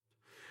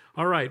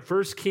All right,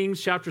 1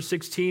 Kings chapter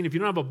 16. If you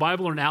don't have a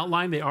Bible or an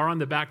outline, they are on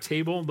the back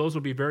table. Those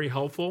will be very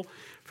helpful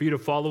for you to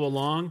follow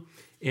along.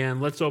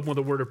 And let's open with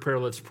a word of prayer.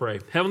 Let's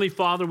pray. Heavenly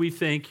Father, we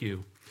thank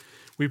you.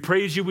 We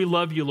praise you. We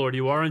love you, Lord.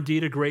 You are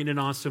indeed a great and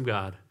awesome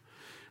God.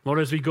 Lord,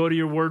 as we go to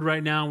your word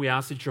right now, we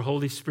ask that your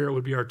Holy Spirit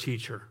would be our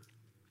teacher.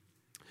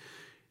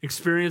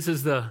 Experience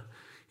is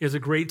a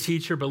great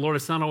teacher, but Lord,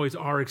 it's not always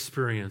our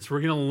experience. We're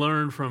going to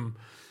learn from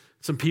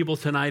some people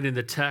tonight in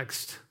the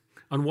text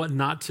on what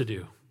not to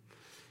do.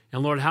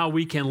 And Lord, how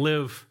we can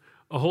live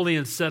a holy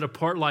and set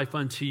apart life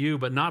unto you,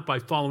 but not by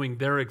following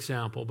their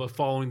example, but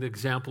following the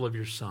example of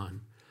your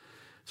Son.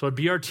 So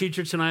be our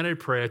teacher tonight, I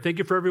pray. I thank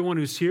you for everyone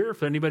who's here.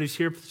 If anybody's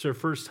here for their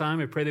first time,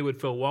 I pray they would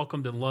feel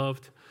welcomed and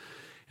loved,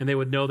 and they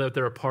would know that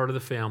they're a part of the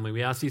family.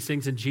 We ask these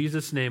things in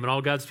Jesus' name, and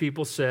all God's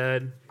people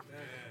said,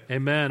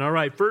 Amen. All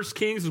right, 1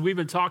 Kings, as we've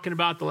been talking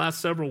about the last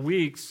several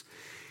weeks,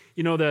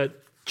 you know, that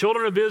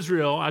children of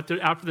Israel,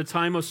 after the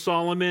time of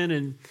Solomon,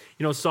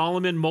 and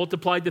Solomon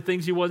multiplied the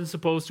things he wasn't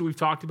supposed to. We've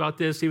talked about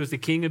this. He was the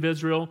king of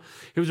Israel.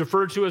 He was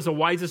referred to as the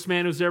wisest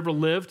man who's ever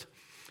lived.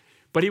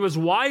 But he was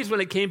wise when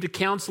it came to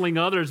counseling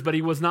others, but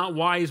he was not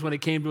wise when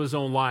it came to his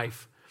own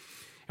life.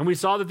 And we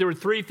saw that there were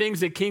three things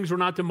that kings were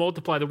not to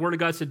multiply. The word of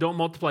God said, don't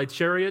multiply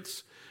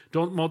chariots,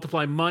 don't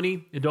multiply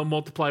money, and don't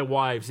multiply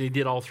wives. And he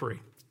did all three.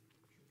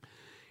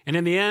 And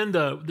in the end,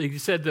 he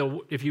said that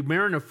if you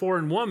marry a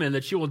foreign woman,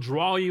 that she will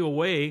draw you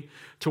away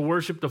to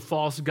worship the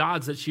false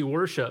gods that she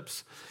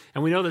worships.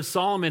 And we know that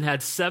Solomon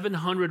had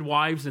 700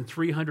 wives and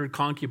 300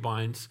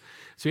 concubines.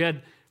 So he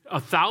had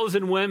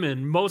 1,000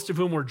 women, most of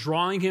whom were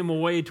drawing him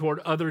away toward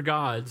other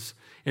gods.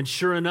 And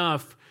sure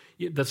enough,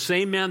 the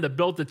same man that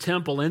built the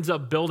temple ends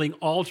up building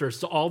altars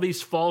to all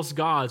these false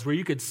gods where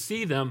you could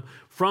see them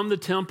from the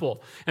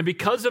temple. And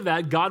because of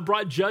that, God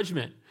brought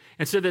judgment.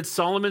 And so that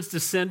Solomon's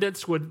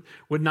descendants would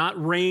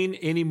not reign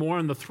anymore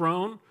on the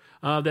throne,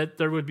 that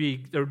there would be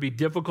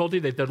difficulty,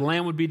 that the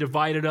land would be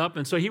divided up.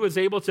 And so he was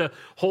able to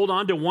hold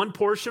on to one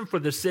portion for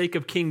the sake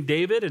of King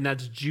David, and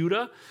that's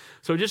Judah.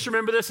 So just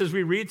remember this as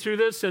we read through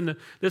this and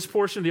this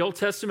portion of the Old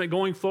Testament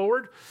going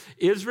forward.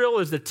 Israel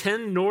is the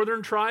 10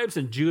 northern tribes,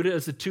 and Judah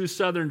is the 2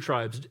 southern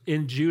tribes.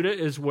 In Judah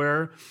is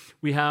where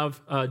we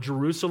have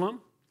Jerusalem,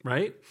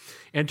 right?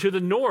 And to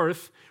the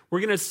north, we're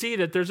going to see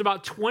that there's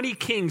about 20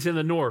 kings in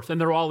the north, and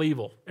they're all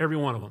evil, every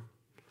one of them.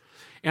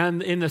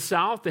 And in the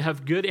south, they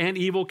have good and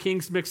evil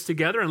kings mixed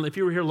together. And if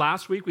you were here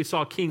last week, we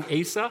saw King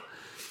Asa,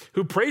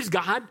 who praised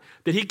God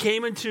that he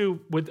came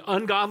with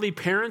ungodly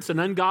parents, an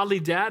ungodly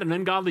dad, an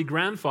ungodly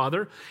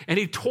grandfather, and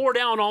he tore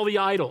down all the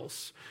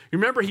idols. You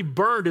remember he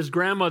burned his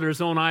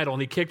grandmother's own idol, and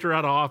he kicked her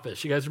out of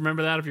office. You guys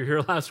remember that if you're here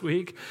last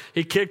week?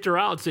 He kicked her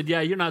out and said, yeah,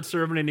 you're not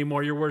serving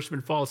anymore. You're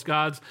worshiping false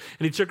gods.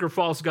 And he took her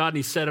false god and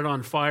he set it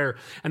on fire.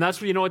 And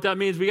that's what, you know what that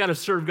means? We got to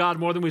serve God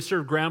more than we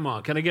serve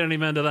grandma. Can I get an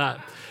amen to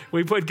that?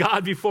 We put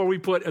God before we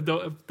put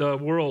the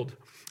world.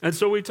 And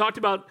so we talked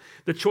about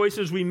the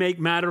choices we make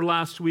matter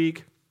last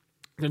week.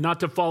 And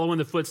not to follow in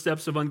the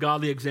footsteps of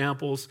ungodly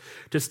examples,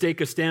 to take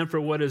a stand for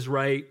what is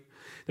right,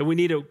 that we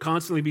need to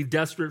constantly be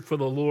desperate for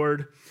the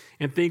Lord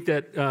and think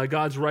that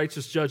God's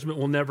righteous judgment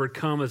will never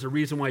come as a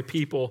reason why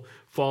people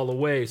fall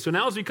away. So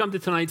now as we come to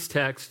tonight's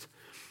text,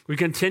 we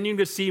continue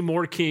to see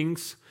more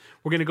kings.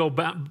 We're going to go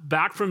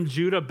back from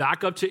Judah,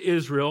 back up to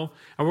Israel,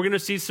 and we're going to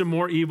see some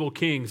more evil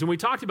kings. And we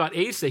talked about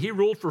Asa. He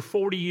ruled for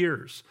 40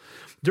 years.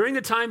 During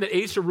the time that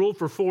Asa ruled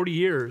for 40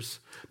 years,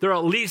 there are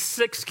at least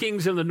 6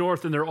 kings in the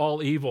north, and they're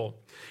all evil.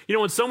 You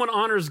know, when someone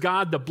honors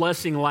God, the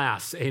blessing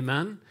lasts,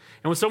 amen?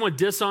 And when someone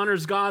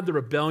dishonors God, the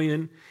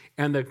rebellion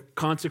and the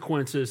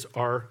consequences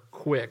are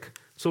quick.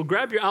 So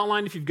grab your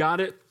outline if you've got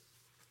it.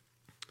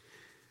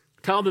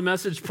 Title the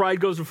message, Pride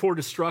Goes Before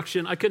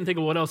Destruction. I couldn't think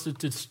of what else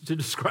to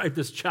describe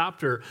this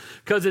chapter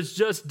because it's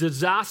just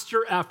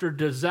disaster after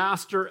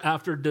disaster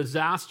after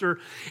disaster.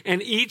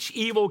 And each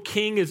evil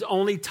king is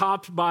only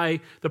topped by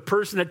the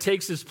person that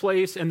takes his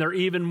place, and they're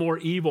even more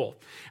evil.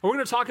 And we're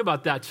going to talk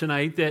about that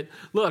tonight, that,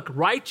 look,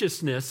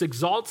 righteousness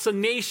exalts a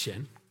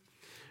nation.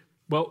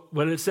 Well,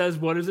 when it says,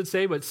 what does it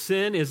say? But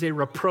sin is a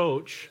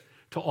reproach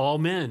to all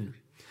men.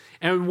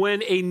 And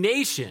when a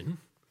nation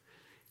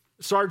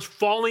starts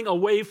falling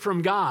away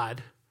from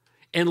God,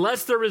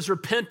 unless there is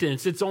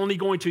repentance, it's only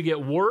going to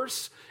get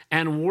worse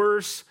and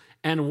worse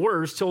and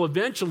worse till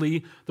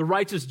eventually the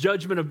righteous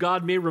judgment of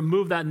God may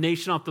remove that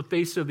nation off the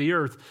face of the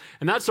earth.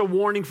 And that's a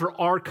warning for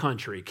our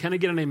country. Can I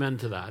get an amen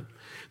to that?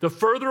 The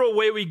further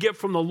away we get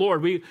from the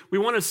Lord, we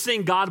want to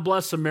sing God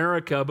bless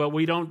America, but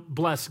we don't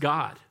bless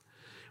God.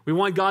 We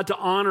want God to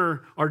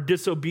honor our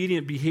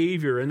disobedient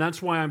behavior, and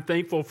that's why I'm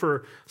thankful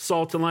for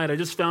Salt and Light. I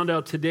just found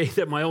out today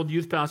that my old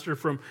youth pastor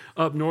from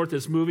up north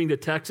is moving to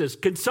Texas.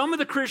 Can some of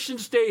the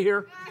Christians stay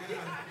here?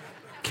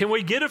 Can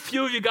we get a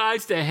few of you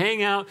guys to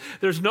hang out?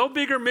 There's no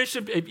bigger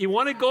mission. If you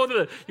want to go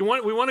we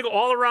want to go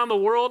all around the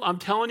world. I'm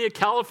telling you,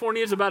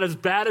 California is about as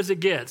bad as it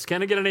gets.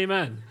 Can I get an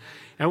amen?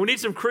 And we need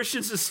some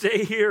Christians to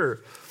stay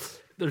here.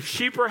 There's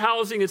cheaper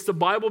housing. It's the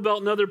Bible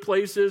Belt and other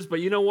places. But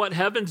you know what?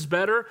 Heaven's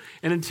better.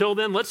 And until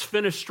then, let's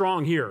finish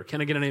strong here.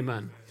 Can I get an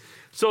amen?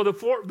 So the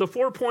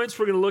four points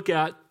we're going to look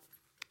at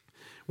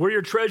Where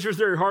your treasures,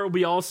 there your heart will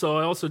be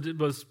also.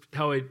 Was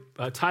how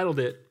I titled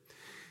it.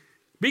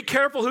 Be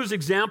careful whose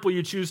example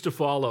you choose to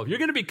follow. You're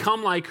going to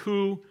become like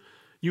who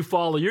you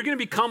follow. You're going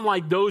to become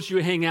like those you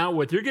hang out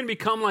with. You're going to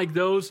become like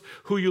those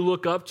who you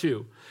look up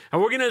to.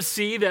 And we're going to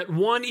see that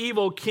one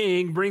evil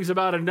king brings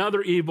about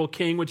another evil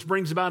king, which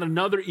brings about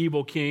another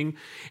evil king.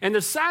 And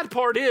the sad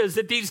part is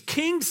that these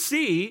kings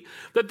see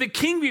that the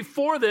king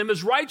before them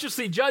is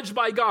righteously judged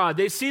by God.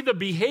 They see the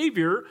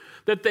behavior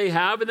that they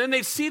have, and then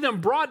they see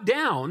them brought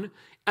down,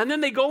 and then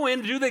they go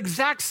in and do the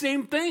exact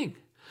same thing.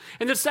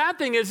 And the sad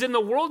thing is, in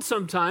the world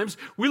sometimes,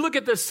 we look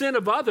at the sin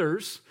of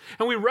others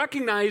and we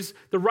recognize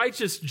the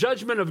righteous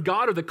judgment of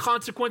God or the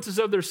consequences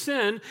of their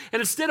sin. And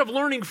instead of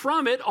learning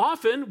from it,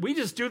 often we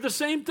just do the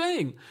same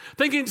thing,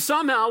 thinking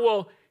somehow,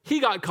 well, he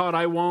got caught,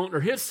 I won't,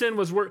 or his sin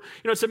was worse.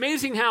 It's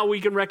amazing how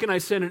we can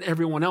recognize sin in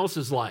everyone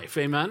else's life.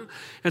 Amen.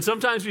 And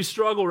sometimes we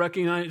struggle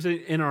recognizing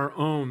it in our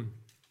own.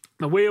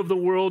 The way of the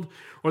world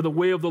or the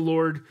way of the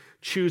Lord,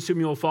 choose whom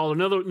you will follow.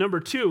 Number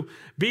 2,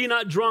 be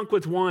not drunk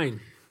with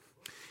wine.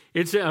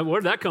 Where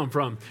did that come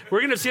from? We're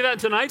going to see that in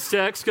tonight's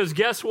text, because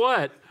guess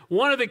what?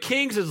 One of the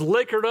kings is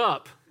liquored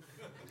up.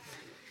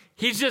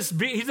 He's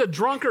a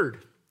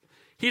drunkard.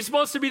 He's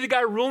supposed to be the guy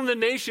ruling the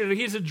nation, and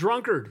he's a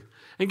drunkard.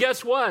 And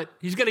guess what?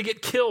 He's going to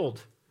get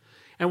killed.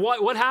 And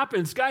what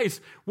happens? Guys,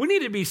 we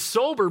need to be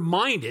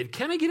sober-minded.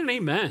 Can I get an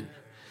amen?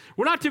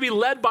 We're not to be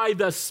led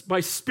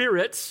by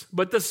spirits,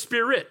 but the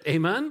Spirit.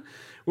 Amen?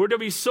 We're to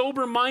be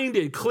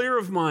sober-minded, clear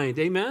of mind.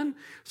 Amen?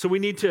 So we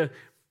need to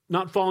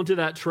not fall into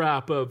that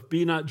trap of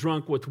be not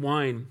drunk with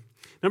wine.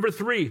 Number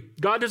 3,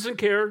 God doesn't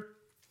care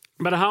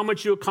about how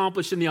much you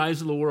accomplish in the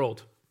eyes of the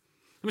world.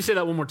 Let me say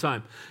that one more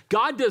time.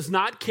 God does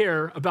not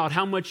care about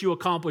how much you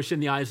accomplish in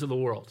the eyes of the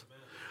world.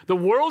 The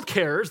world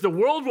cares. The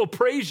world will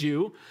praise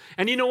you.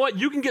 And you know what?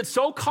 You can get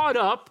so caught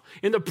up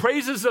in the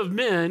praises of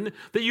men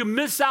that you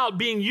miss out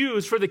being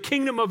used for the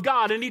kingdom of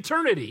God in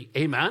eternity.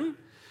 Amen?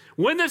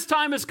 When this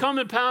time has come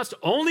and passed,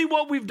 only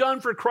what we've done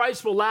for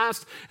Christ will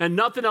last, and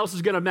nothing else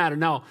is going to matter.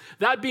 Now,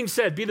 that being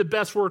said, be the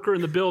best worker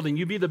in the building.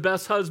 You be the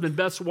best husband,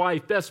 best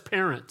wife, best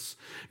parents.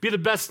 Be the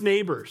best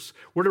neighbors.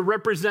 We're to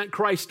represent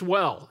Christ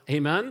well.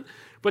 Amen?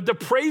 But the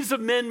praise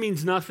of men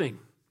means nothing.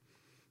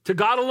 To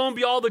God alone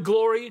be all the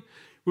glory.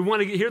 We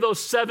want to hear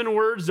those 7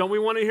 words. Don't we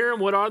want to hear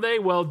them? What are they?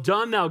 Well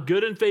done, thou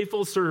good and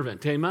faithful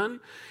servant. Amen?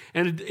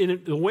 And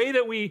in the way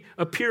that we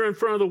appear in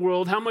front of the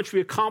world, how much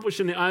we accomplish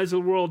in the eyes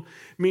of the world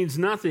means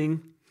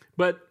nothing,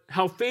 but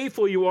how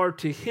faithful you are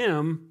to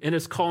him and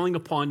his calling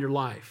upon your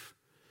life.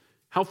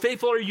 How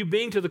faithful are you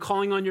being to the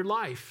calling on your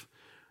life?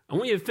 I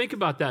want you to think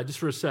about that just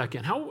for a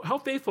second. How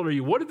faithful are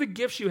you? What are the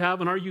gifts you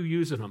have, and are you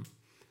using them?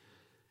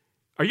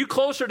 Are you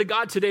closer to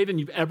God today than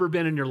you've ever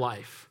been in your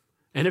life?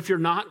 And if you're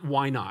not,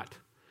 why not?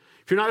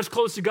 If you're not as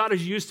close to God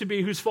as you used to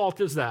be, whose fault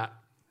is that?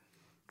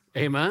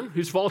 Amen?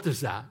 Whose fault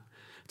is that?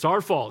 It's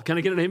our fault. Can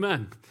I get an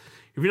amen?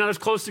 If you're not as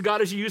close to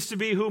God as you used to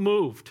be, who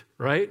moved,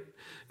 right?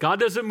 God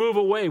doesn't move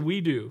away.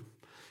 We do.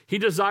 He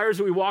desires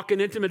that we walk in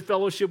intimate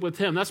fellowship with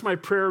him. That's my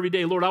prayer every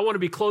day. Lord, I want to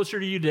be closer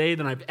to you today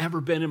than I've ever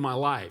been in my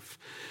life.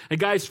 And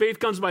guys, faith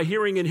comes by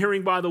hearing, and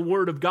hearing by the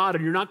word of God.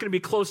 And you're not going to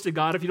be close to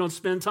God if you don't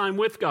spend time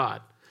with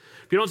God.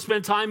 If you don't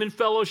spend time in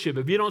fellowship,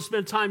 if you don't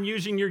spend time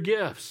using your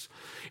gifts.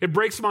 It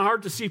breaks my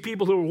heart to see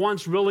people who were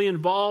once really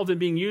involved in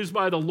being used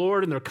by the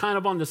Lord, and they're kind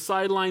of on the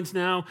sidelines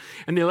now,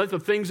 and they let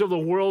the things of the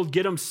world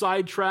get them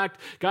sidetracked.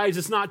 Guys,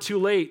 it's not too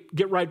late.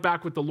 Get right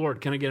back with the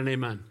Lord. Can I get an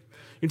amen?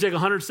 You can take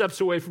 100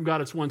 steps away from God.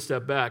 It's 1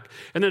 step back.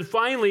 And then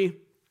finally,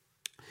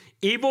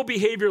 evil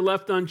behavior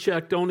left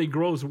unchecked only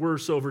grows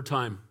worse over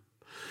time.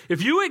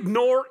 If you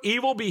ignore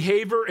evil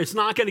behavior, it's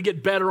not going to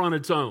get better on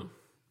its own.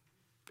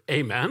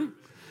 Amen?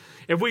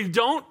 If we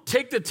don't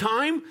take the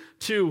time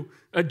to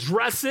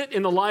address it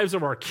in the lives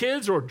of our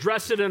kids, or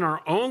address it in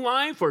our own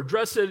life, or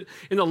address it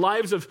in the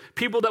lives of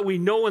people that we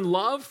know and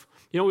love.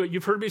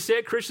 You've heard me say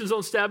it, Christians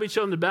don't stab each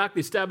other in the back,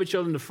 they stab each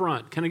other in the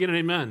front. Can I get an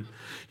amen?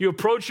 You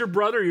approach your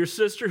brother or your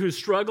sister who's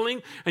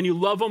struggling, and you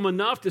love them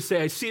enough to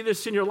say, I see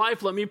this in your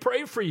life, let me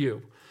pray for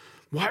you.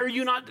 Why are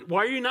you not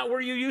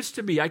where you used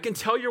to be? I can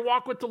tell your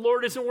walk with the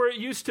Lord isn't where it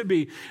used to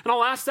be. And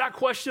I'll ask that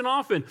question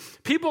often.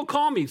 People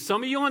call me,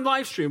 some of you on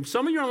live stream.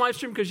 Some of you are on live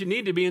stream because you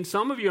need to be, and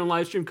some of you are on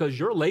live stream because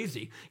you're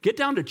lazy. Get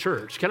down to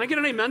church. Can I get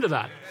an amen to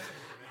that?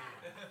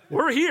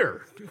 We're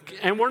here,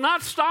 and we're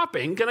not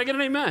stopping. Can I get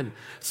an amen?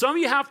 Some of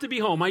you have to be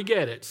home. I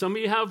get it. Some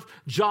of you have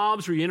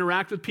jobs where you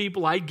interact with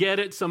people. I get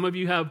it. Some of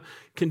you have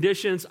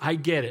conditions. I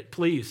get it.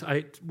 Please,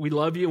 we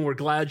love you, and we're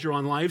glad you're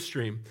on live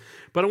stream.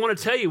 But I want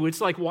to tell you, it's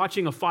like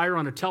watching a fire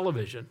on a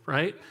television,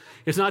 right?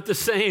 It's not the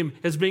same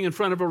as being in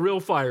front of a real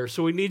fire.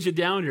 So we need you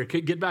down here.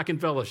 Get back in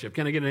fellowship.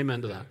 Can I get an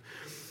amen to that?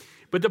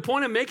 But the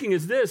point I'm making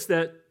is this,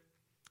 that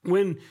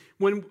when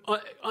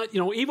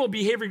evil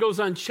behavior goes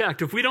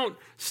unchecked, if we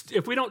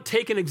don't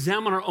take and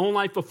examine our own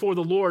life before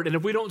the Lord, and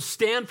if we don't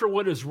stand for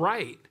what is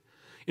right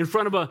in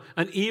front of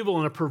an evil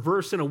and a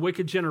perverse and a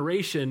wicked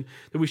generation,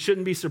 then we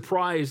shouldn't be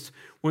surprised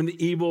when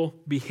the evil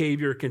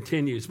behavior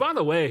continues. By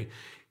the way,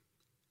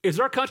 is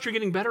our country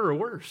getting better or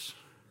worse?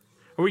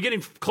 Are we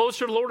getting closer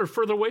to the Lord or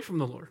further away from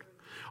the Lord?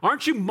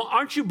 Aren't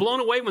you blown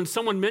away when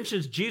someone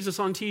mentions Jesus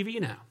on TV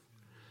now?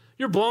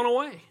 You're blown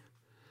away.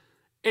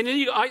 And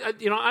then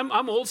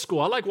I'm old school.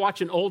 I like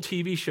watching old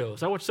TV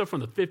shows. I watch stuff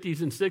from the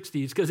 50s and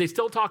 60s because they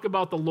still talk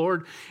about the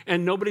Lord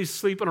and nobody's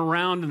sleeping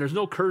around and there's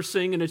no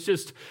cursing. And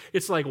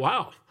it's like,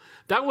 wow,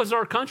 that was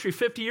our country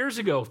 50 years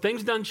ago.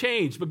 Things done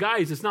changed. But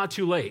guys, it's not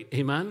too late.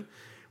 Amen?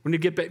 We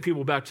need to get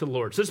people back to the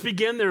Lord. So let's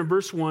begin there in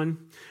verse 1.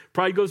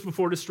 Pride goes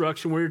before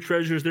destruction. Where your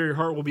treasure is, there your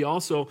heart will be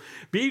also.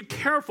 Be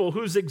careful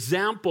whose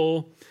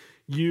example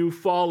you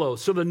follow.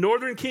 So the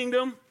northern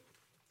kingdom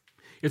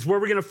is where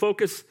we're going to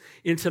focus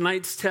in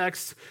tonight's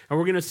text, and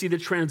we're going to see the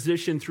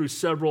transition through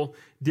several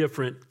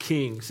different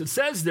kings. It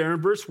says there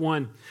in verse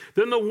 1,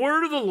 then the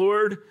word of the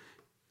Lord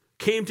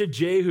came to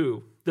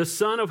Jehu, the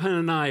son of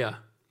Hananiah,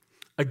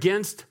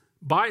 against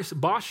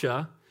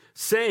Baasha,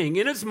 saying,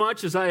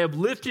 inasmuch as I have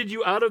lifted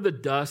you out of the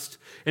dust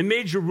and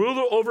made you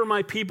ruler over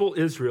my people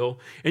Israel,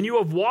 and you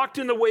have walked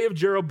in the way of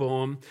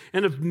Jeroboam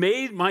and have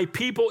made my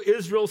people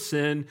Israel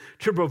sin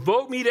to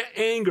provoke me to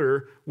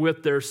anger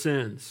with their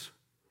sins.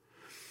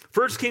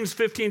 1 Kings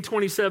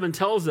 15:27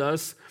 tells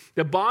us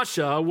that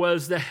Baasha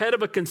was the head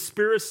of a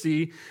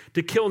conspiracy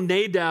to kill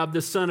Nadab,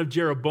 the son of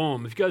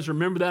Jeroboam. If you guys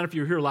remember that, if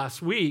you were here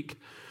last week,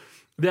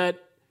 that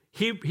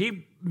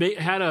he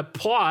had a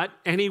plot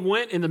and he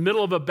went in the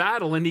middle of a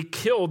battle and he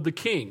killed the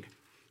king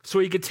so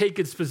he could take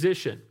his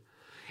position.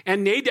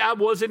 And Nadab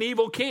was an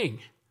evil king.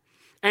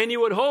 And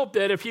you would hope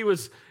that if he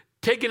was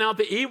taking out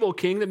the evil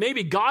king, that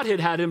maybe God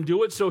had him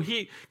do it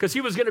because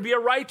he was going to be a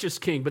righteous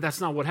king, but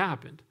that's not what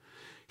happened.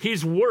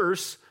 He's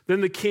worse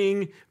than the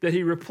king that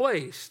he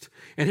replaced.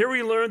 And here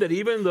we learn that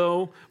even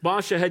though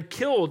Baasha had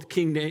killed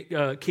King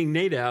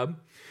Nadab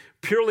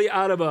purely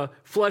out of a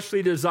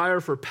fleshly desire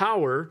for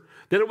power,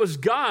 that it was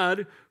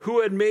God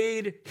who had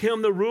made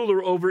him the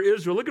ruler over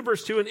Israel. Look at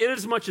verse 2, and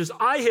inasmuch as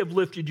I have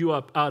lifted you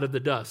up out of the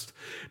dust.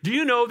 Do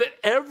you know that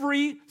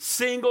every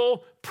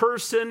single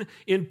person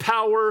in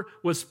power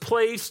was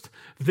placed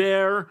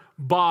there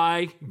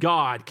by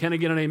God? Can I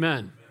get an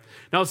amen?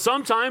 Now,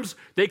 sometimes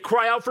they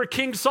cry out for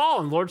King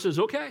Saul, and the Lord says,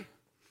 okay,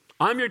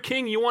 I'm your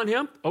king. You want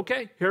him?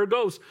 Okay, here it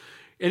goes.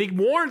 And he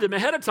warned him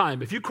ahead of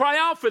time. If you cry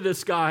out for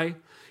this guy,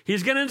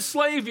 he's going to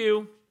enslave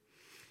you.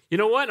 You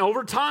know what? And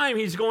over time,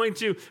 he's going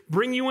to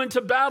bring you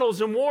into battles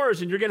and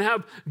wars, and you're going to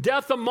have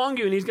death among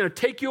you, and he's going to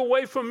take you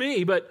away from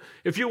me. But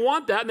if you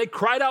want that, and they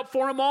cried out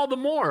for him all the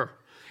more.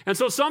 And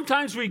so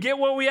sometimes we get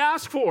what we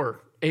ask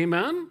for.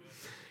 Amen?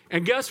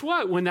 And guess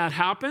what? When that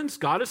happens,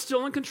 God is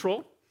still in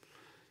control.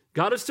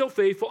 God is still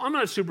faithful. I'm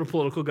not a super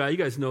political guy. You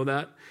guys know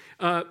that.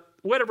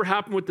 Whatever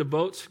happened with the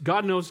votes,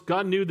 God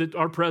knew that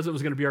our president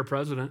was going to be our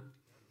president.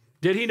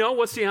 Did he know?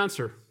 What's the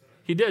answer?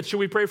 He did. Should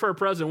we pray for our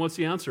president? What's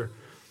the answer?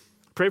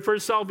 Pray for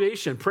his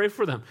salvation. Pray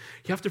for them.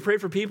 You have to pray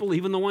for people,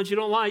 even the ones you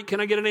don't like. Can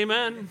I get an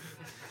amen?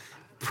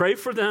 Pray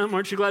for them.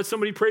 Aren't you glad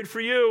somebody prayed for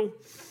you?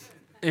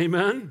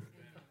 Amen.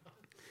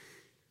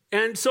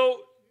 And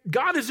so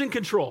God is in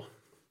control.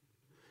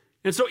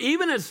 And so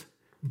even as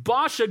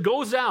Baasha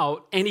goes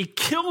out and he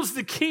kills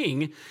the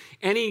king,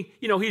 and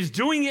he's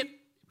doing it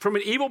from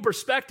an evil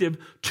perspective,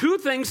 two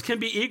things can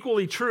be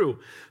equally true.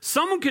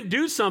 Someone can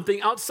do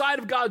something outside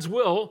of God's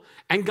will,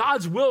 and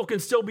God's will can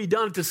still be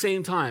done at the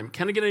same time.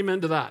 Can I get an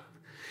amen to that?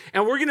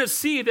 And we're going to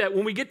see that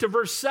when we get to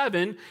verse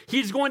 7,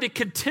 he's going to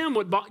condemn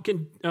what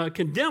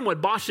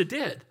Baasha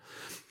did.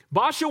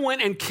 Baasha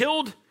went and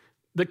killed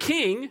the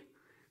king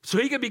so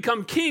he could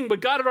become king, but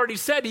God had already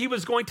said he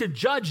was going to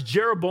judge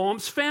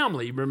Jeroboam's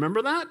family.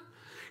 Remember that?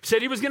 He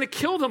said he was going to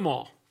kill them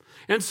all.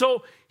 And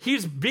so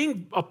he's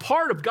being a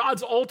part of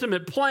God's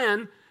ultimate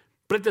plan,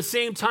 but at the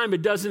same time,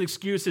 it doesn't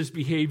excuse his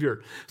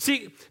behavior.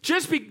 See,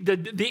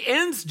 the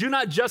ends do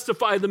not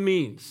justify the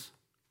means.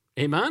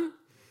 Amen?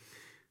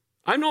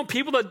 I've known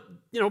people that,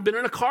 been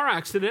in a car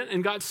accident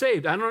and got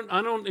saved. I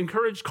don't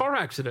encourage car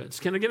accidents.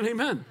 Can I get an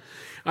amen?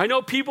 I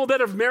know people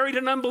that have married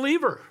an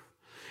unbeliever.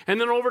 And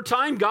then over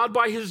time, God,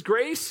 by his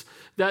grace,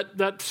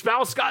 that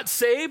spouse got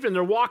saved and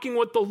they're walking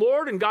with the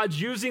Lord and God's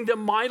using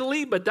them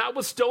mightily, but that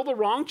was still the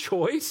wrong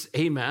choice.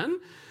 Amen.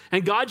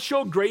 And God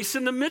showed grace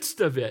in the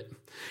midst of it.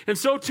 And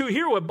so to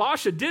hear what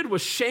Baasha did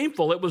was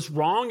shameful. It was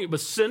wrong. It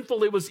was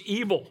sinful. It was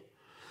evil.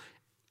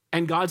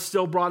 And God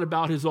still brought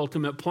about his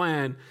ultimate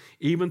plan,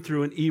 even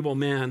through an evil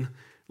man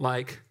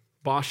like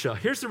Baasha.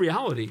 Here's the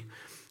reality.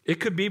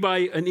 It could be by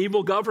an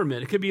evil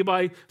government. It could be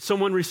by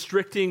someone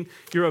restricting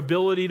your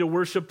ability to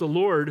worship the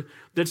Lord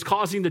that's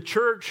causing the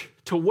church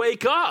to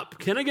wake up.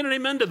 Can I get an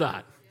amen to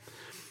that?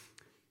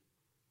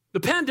 The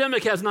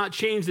pandemic has not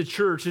changed the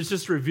church. It's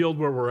just revealed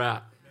where we're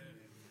at.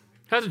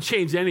 It hasn't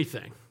changed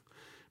anything.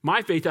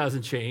 My faith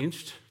hasn't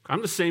changed.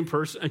 I'm the same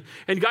person.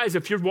 And guys,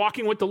 if you're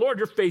walking with the Lord,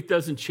 your faith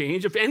doesn't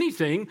change. If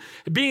anything,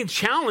 being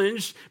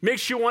challenged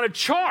makes you want to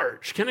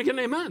charge. Can I get an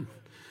amen?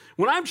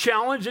 When I'm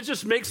challenged, it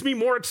just makes me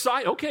more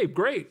excited. Okay,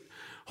 great.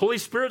 Holy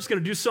Spirit's going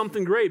to do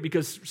something great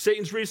because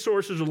Satan's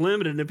resources are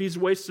limited. And if he's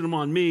wasting them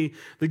on me,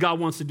 then God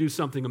wants to do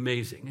something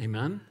amazing.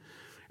 Amen?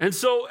 And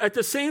so at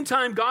the same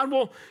time, God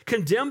will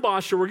condemn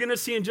Baasha. We're going to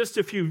see in just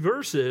a few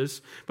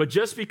verses, but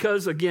just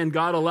because, again,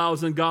 God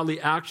allows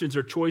ungodly actions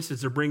or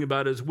choices to bring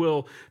about his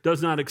will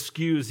does not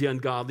excuse the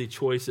ungodly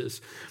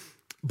choices.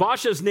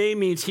 Baasha's name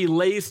means he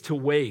lays to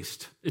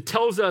waste. It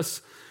tells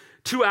us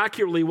too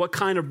accurately what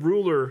kind of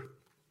ruler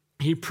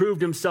he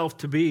proved himself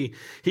to be.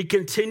 He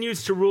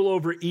continues to rule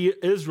over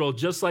Israel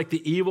just like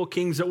the evil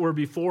kings that were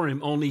before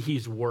him, only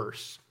he's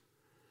worse.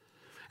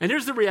 And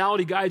here's the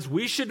reality, guys.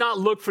 We should not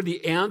look for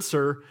the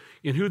answer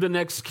in who the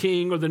next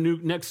king or the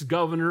next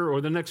governor or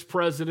the next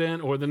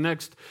president or the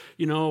next,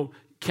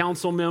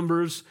 council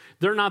members.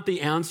 They're not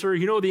the answer.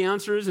 You know what the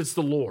answer is? It's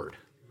the Lord.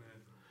 Amen.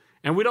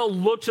 And we don't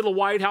look to the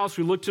White House.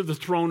 We look to the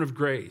throne of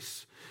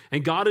grace.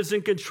 And God is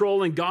in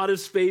control, and God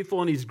is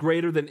faithful, and he's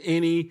greater than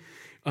any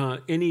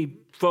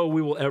foe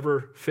we will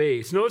ever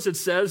face. Notice it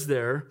says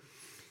there,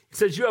 it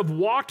says, you have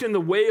walked in the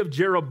way of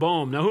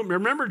Jeroboam. Now,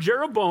 remember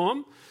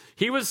Jeroboam?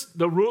 He was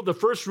the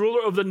first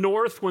ruler of the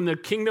north when the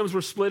kingdoms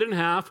were split in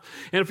half.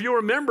 And if you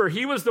remember,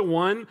 he was the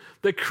one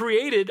that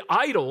created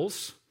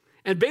idols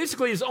and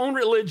basically his own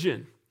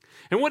religion.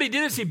 And what he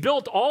did is he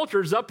built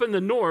altars up in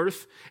the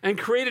north and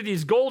created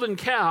these golden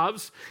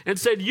calves and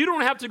said, you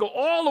don't have to go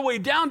all the way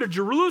down to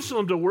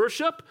Jerusalem to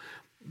worship.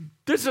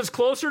 This is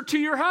closer to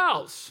your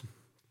house.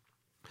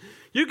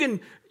 You can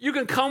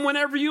come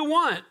whenever you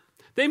want.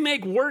 He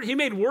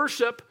made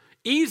worship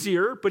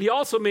easier, but he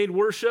also made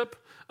worship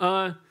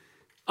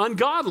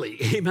ungodly.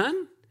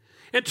 Amen?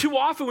 And too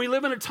often we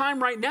live in a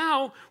time right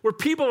now where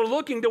people are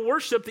looking to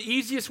worship the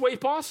easiest way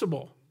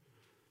possible.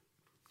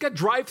 Got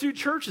drive-through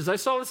churches. I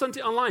saw this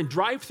online.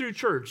 Drive-through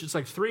church. It's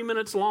like 3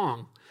 minutes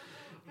long.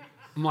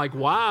 I'm like,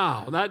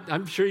 wow.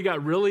 I'm sure you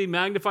got really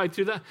magnified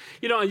through that.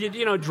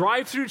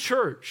 Drive-through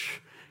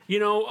church.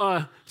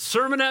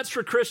 Sermonettes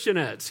for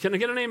Christianettes. Can I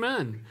get an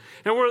amen?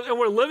 And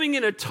we're living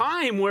in a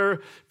time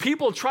where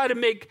people try to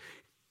make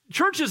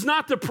church is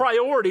not the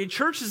priority.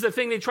 Church is the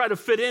thing they try to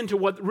fit into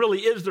what really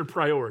is their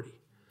priority.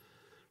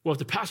 Well, if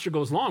the pastor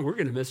goes long, we're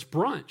going to miss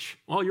brunch.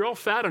 Well, you're all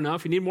fat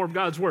enough. You need more of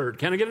God's word.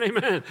 Can I get an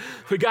amen?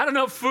 We got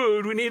enough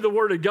food. We need the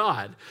word of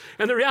God.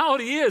 And the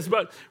reality is,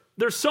 but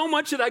there's so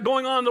much of that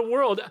going on in the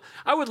world.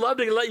 I would love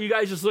to let you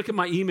guys just look at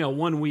my email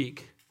 1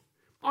 week.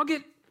 I'll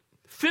get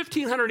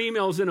 1,500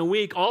 emails in a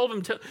week, all of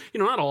them,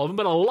 not all of them,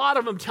 but a lot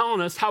of them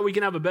telling us how we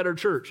can have a better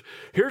church.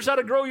 Here's how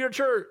to grow your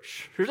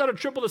church. Here's how to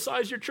triple the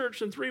size of your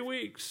church in 3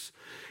 weeks.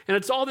 And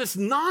it's all this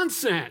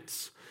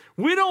nonsense.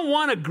 We don't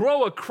want to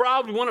grow a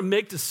crowd. We want to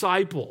make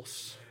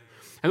disciples.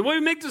 And the way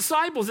we make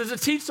disciples is to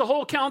teach the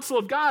whole counsel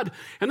of God.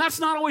 And that's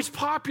not always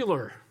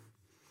popular.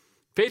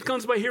 Faith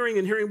comes by hearing,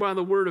 and hearing by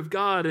the word of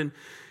God. And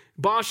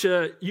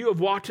Baasha, you have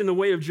walked in the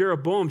way of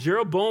Jeroboam.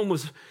 Jeroboam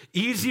was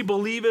easy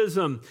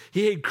believism.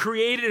 He had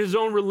created his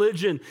own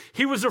religion.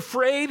 He was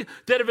afraid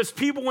that if his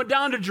people went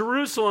down to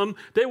Jerusalem,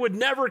 they would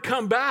never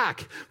come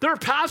back. There are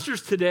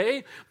pastors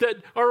today that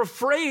are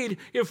afraid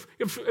if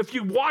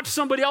you watch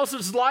somebody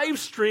else's live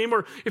stream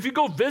or if you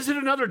go visit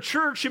another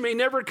church, you may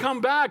never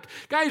come back.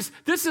 Guys,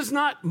 this is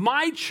not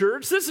my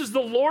church. This is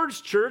the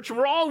Lord's church.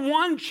 We're all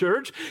one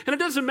church, and it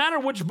doesn't matter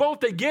which boat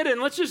they get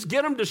in. Let's just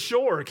get them to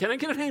shore. Can I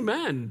get an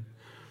amen?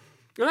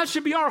 And that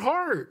should be our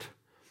heart.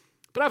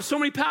 But I have so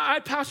many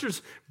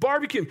pastors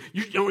barbecuing.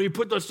 You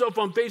put that stuff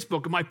on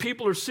Facebook and my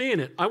people are seeing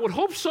it. I would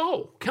hope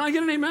so. Can I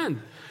get an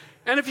amen?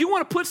 And if you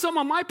want to put something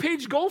on my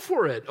page, go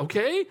for it,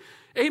 okay?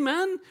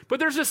 Amen? But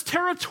there's this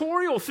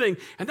territorial thing,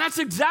 and that's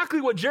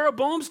exactly what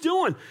Jeroboam's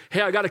doing.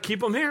 Hey, I got to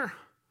keep them here.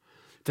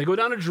 If they go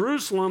down to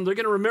Jerusalem, they're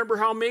going to remember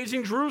how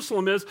amazing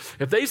Jerusalem is.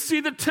 If they see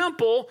the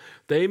temple,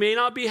 they may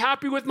not be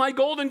happy with my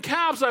golden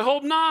calves. I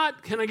hope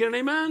not. Can I get an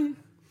amen?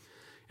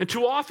 And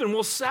too often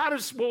we'll settle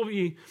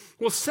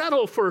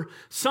for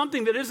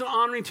something that isn't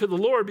honoring to the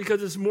Lord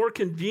because it's more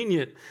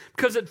convenient,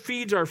 because it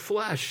feeds our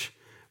flesh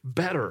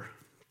better.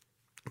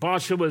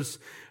 Baasha was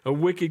a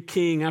wicked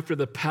king after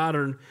the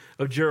pattern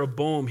of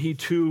Jeroboam. He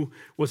too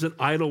was an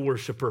idol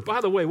worshiper. By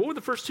the way, what were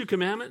the first 2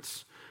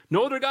 commandments?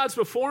 No other gods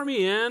before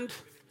me and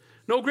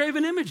no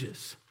graven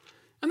images.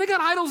 And they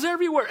got idols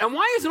everywhere. And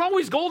why is it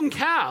always golden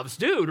calves?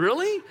 Dude,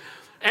 really?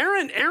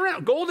 Aaron,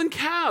 golden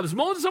calves.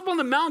 Moses up on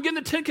the mountain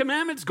getting the 10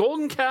 commandments,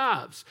 golden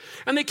calves.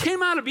 And they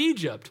came out of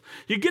Egypt.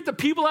 You get the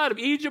people out of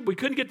Egypt, we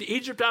couldn't get the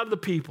Egypt out of the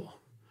people.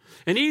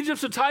 And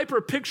Egypt's a type or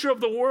a picture of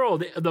the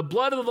world. The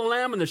blood of the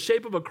lamb in the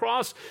shape of a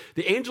cross,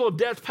 the angel of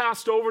death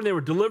passed over and they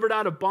were delivered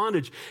out of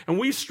bondage. And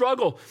we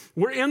struggle.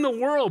 We're in the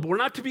world, but we're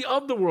not to be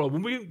of the world.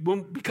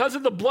 Because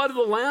of the blood of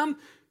the lamb,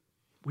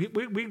 we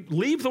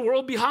leave the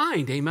world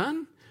behind,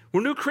 amen?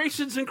 We're new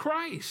creations in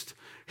Christ,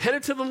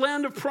 headed to the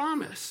land of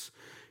promise.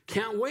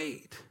 Can't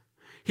wait.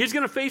 He's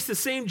going to face the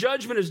same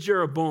judgment as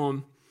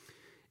Jeroboam.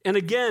 And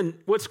again,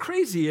 what's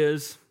crazy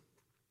is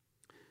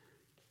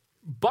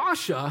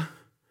Baasha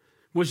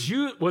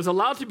was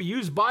allowed to be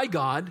used by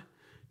God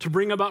to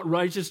bring about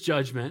righteous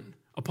judgment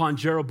upon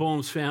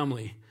Jeroboam's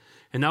family.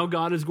 And now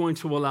God is going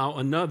to allow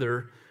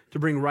another to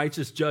bring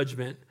righteous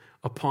judgment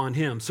upon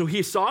him. So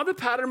he saw the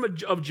pattern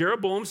of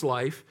Jeroboam's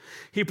life.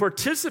 He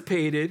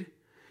participated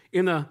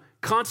in the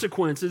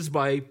consequences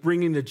by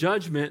bringing the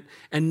judgment,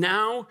 and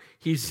now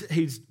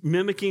he's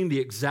mimicking the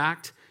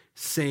exact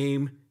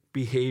same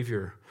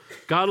behavior.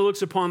 God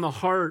looks upon the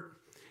heart,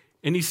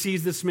 and he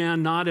sees this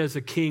man not as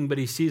a king, but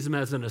he sees him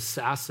as an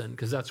assassin,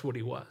 because that's what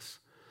he was.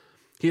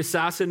 He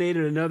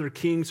assassinated another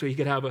king so he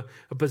could have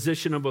a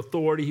position of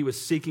authority. He was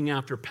seeking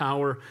after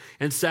power.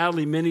 And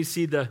sadly, many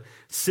see the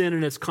sin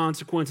and its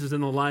consequences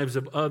in the lives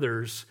of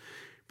others,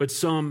 but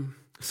some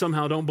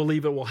somehow don't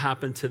believe it will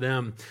happen to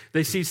them.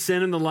 They see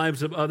sin in the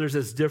lives of others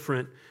as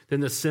different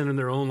than the sin in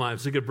their own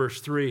lives. Look at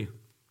verse 3.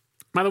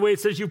 By the way, it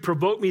says, you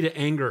provoke me to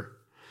anger.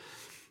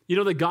 You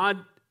know that God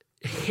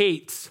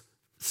hates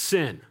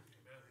sin.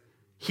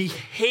 He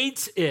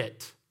hates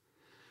it.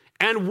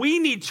 And we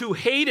need to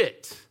hate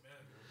it.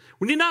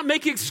 We need not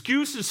make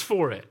excuses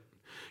for it.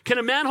 Can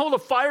a man hold a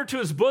fire to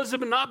his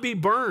bosom and not be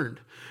burned?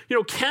 You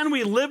know, can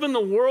we live in the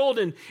world?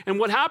 And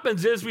what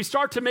happens is we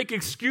start to make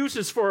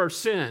excuses for our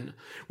sin.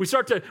 We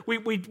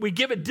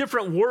give it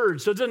different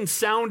words so it doesn't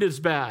sound as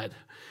bad.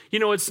 You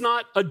know, it's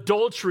not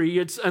adultery,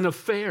 it's an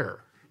affair.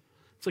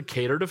 It's a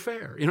catered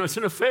affair. You know, it's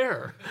an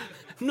affair.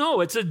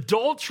 No, it's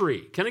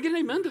adultery. Can I get an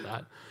amen to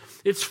that?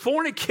 It's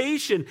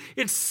fornication.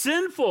 It's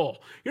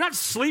sinful. You're not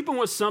sleeping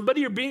with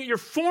somebody. You're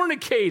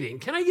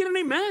fornicating. Can I get an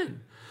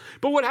amen?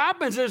 But what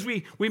happens is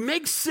we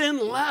make sin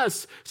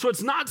less so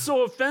it's not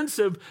so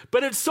offensive,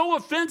 but it's so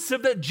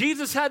offensive that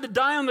Jesus had to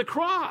die on the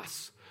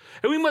cross.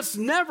 And we must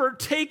never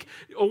take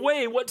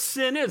away what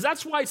sin is.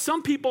 That's why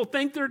some people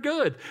think they're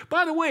good.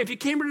 By the way, if you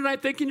came here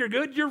tonight thinking you're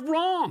good, you're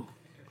wrong.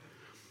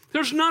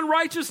 There's none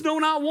righteous, no,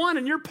 not one,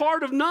 and you're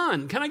part of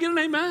none. Can I get an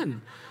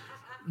amen?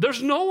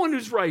 There's no one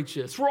who's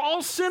righteous. We're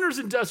all sinners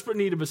in desperate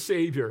need of a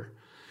Savior.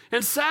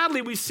 And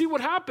sadly, we see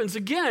what happens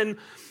again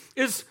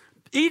is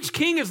each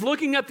king is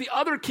looking at the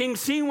other king,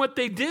 seeing what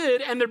they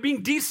did, and they're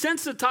being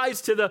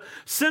desensitized to the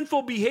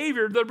sinful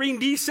behavior. They're being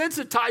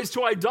desensitized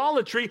to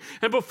idolatry,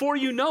 and before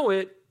you know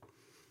it,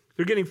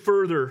 they're getting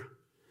further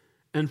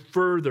and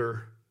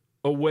further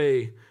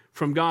away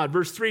from God.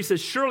 Verse 3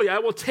 says, surely I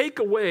will take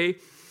away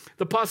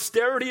the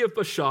posterity of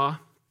Baasha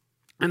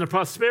and the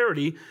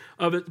posterity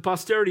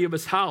of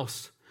his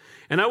house.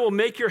 And I will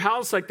make your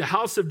house like the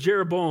house of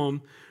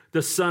Jeroboam,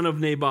 the son of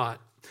Nebat.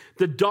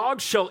 The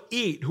dogs shall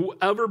eat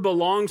whoever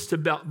belongs to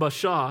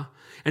Baasha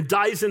and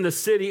dies in the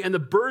city, and the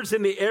birds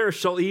in the air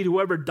shall eat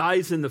whoever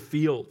dies in the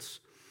fields.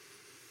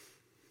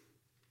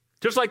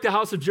 Just like the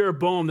house of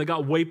Jeroboam that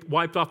got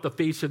wiped off the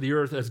face of the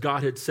earth as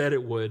God had said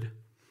it would.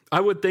 I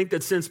would think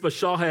that since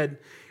Baasha had,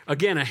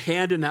 again, a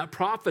hand in that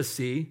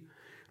prophecy,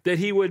 that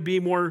he would be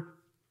more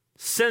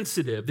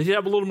sensitive, that he'd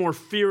have a little more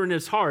fear in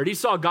his heart. He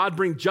saw God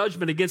bring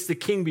judgment against the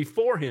king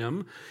before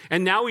him,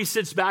 and now he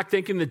sits back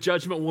thinking the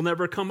judgment will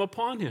never come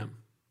upon him.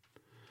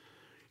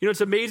 You know,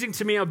 it's amazing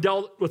to me. I've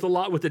dealt with a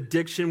lot with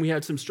addiction. We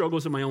had some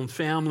struggles in my own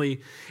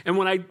family. And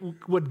when I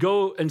would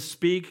go and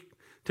speak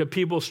to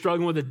people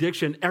struggling with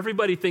addiction,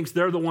 everybody thinks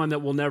they're the one that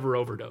will never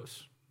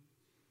overdose.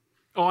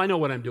 Oh, I know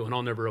what I'm doing.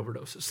 I'll never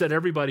overdose. Said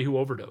everybody who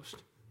overdosed.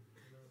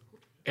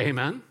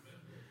 Amen?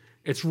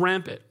 It's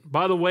rampant.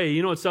 By the way,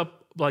 you know it's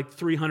up like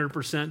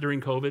 300%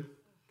 during COVID.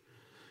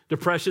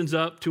 Depression's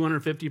up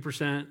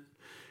 250%.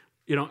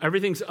 You know,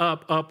 everything's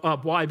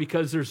up. Why?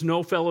 Because there's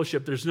no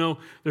fellowship. There's no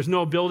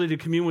ability to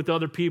commune with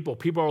other people.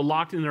 People are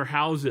locked in their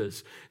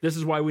houses. This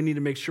is why we need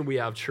to make sure we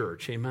have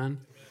church.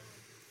 Amen?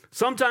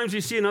 Sometimes you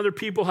see in other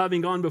people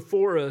having gone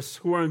before us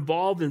who are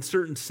involved in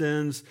certain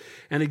sins.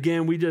 And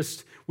again,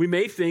 we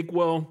may think,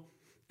 well,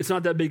 it's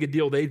not that big a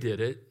deal. They did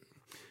it.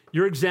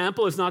 Your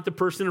example is not the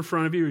person in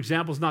front of you. Your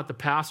example is not the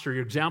pastor.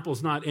 Your example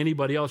is not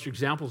anybody else. Your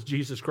example is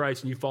Jesus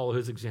Christ, and you follow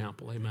his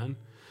example. Amen?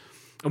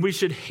 And we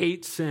should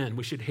hate sin.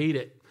 We should hate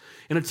it.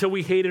 And until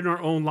we hate it in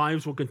our own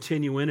lives, we'll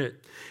continue in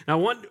it. Now,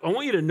 I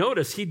want you to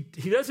notice, he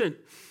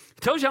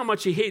tells you how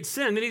much he hates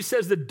sin. Then he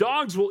says the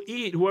dogs will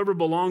eat whoever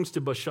belongs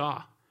to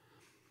Baasha.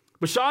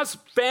 Baasha's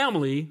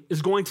family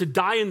is going to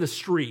die in the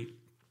street.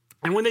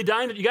 And when they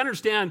die, you got to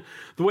understand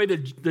the way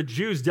that the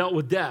Jews dealt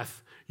with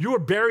death. You were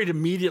buried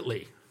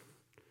immediately.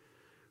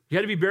 You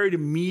had to be buried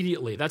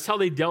immediately. That's how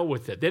they dealt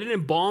with it. They didn't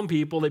embalm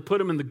people. They put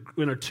them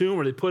in a tomb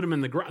or they put them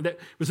in the ground. It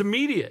was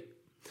immediate.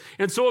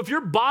 And so if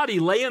your body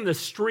lay in the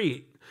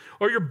street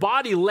or your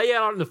body lay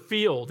out in the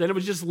field and it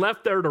was just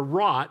left there to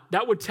rot,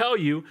 that would tell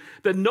you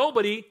that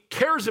nobody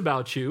cares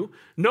about you.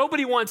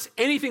 Nobody wants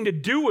anything to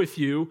do with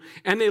you.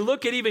 And they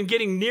look at even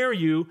getting near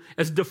you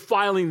as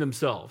defiling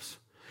themselves.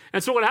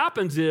 And so what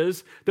happens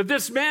is that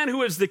this man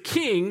who is the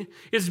king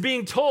is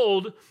being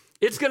told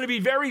it's going to be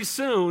very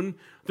soon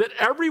that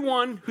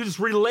everyone who's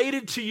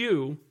related to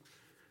you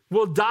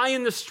will die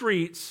in the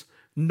streets.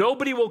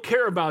 Nobody will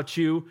care about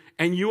you,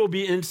 and you will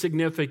be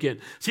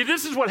insignificant. See,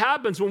 this is what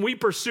happens when we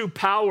pursue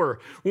power,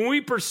 when we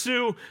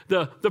pursue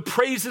the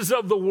praises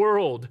of the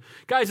world.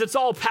 Guys, it's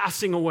all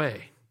passing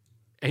away.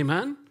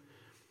 Amen?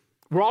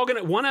 We're all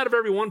one out of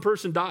every one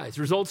person dies.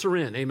 Results are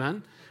in.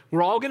 Amen?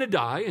 We're all going to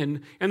die.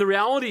 And the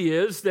reality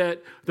is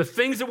that the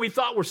things that we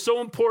thought were so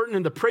important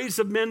and the praise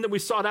of men that we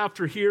sought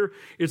after here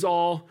is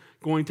all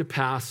going to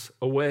pass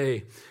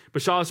away.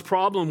 Baasha's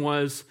problem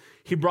was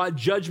he brought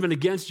judgment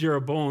against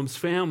Jeroboam's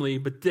family,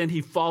 but then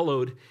he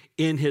followed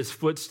in his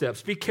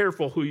footsteps. Be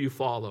careful who you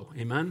follow.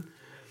 Amen?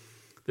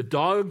 The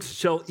dogs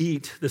shall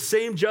eat. The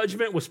same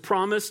judgment was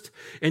promised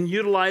and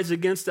utilized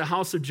against the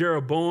house of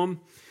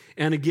Jeroboam.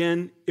 And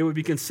again, it would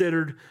be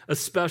considered a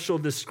special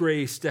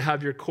disgrace to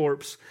have your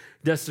corpse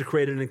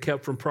desecrated and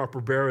kept from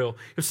proper burial.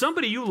 If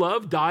somebody you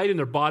love died and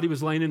their body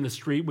was laying in the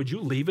street, would you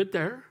leave it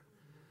there?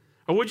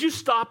 Or would you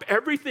stop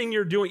everything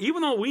you're doing?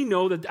 Even though we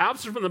know that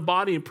absent from the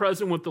body and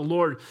present with the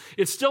Lord,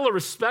 it's still a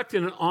respect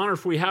and an honor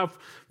we have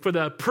for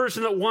the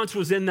person that once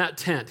was in that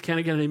tent. Can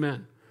I get an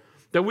amen?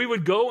 That we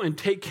would go and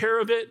take care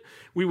of it.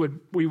 We would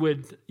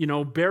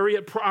bury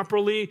it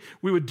properly.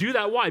 We would do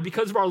that. Why?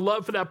 Because of our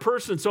love for that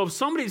person. So if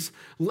somebody's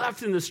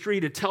left in the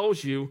street, it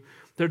tells you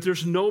that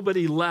there's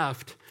nobody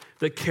left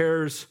that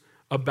cares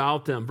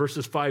about them.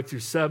 Verses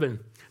 5-7.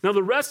 Now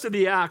the rest of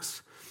the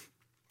acts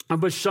of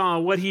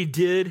Baasha, what he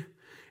did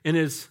and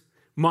his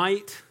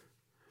might,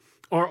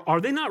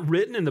 are they not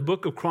written in the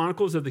book of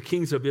Chronicles of the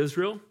kings of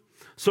Israel?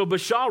 So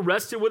Baasha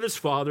rested with his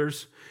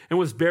fathers and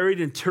was buried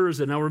in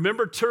Tirzah. Now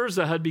remember,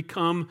 Tirzah had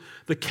become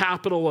the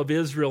capital of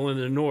Israel in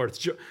the north.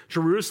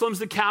 Jerusalem's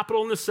the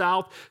capital in the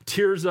south.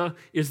 Tirzah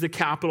is the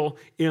capital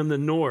in the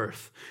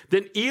north.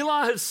 Then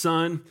Elah, his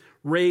son,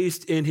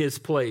 raised in his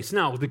place.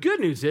 Now, the good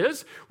news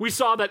is we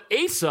saw that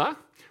Asa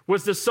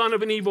was the son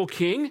of an evil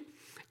king.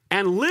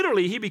 And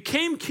literally, he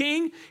became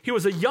king. He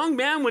was a young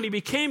man when he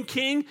became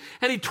king,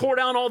 and he tore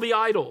down all the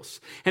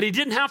idols. And he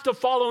didn't have to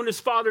follow in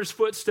his father's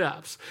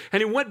footsteps.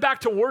 And he went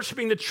back to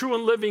worshiping the true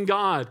and living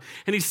God.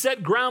 And he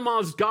set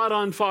grandma's God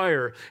on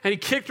fire. And he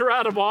kicked her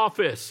out of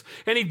office.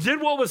 And he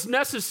did what was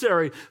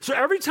necessary. So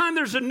every time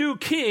there's a new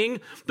king,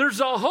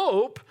 there's a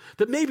hope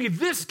that maybe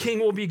this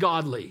king will be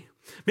godly.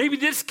 Maybe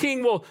this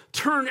king will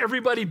turn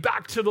everybody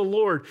back to the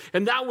Lord.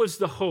 And that was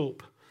the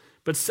hope.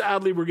 But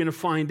sadly, we're going to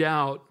find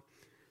out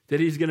that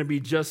he's going to be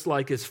just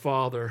like his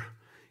father,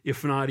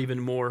 if not even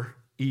more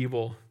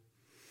evil.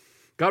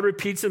 God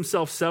repeats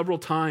himself several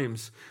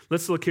times.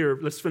 Let's look here.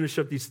 Let's finish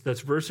up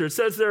this verse here. It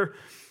says there,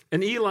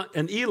 and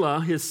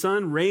Elah, his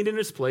son, reigned in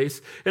his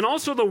place. And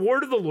also the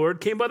word of the Lord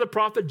came by the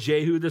prophet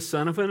Jehu, the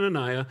son of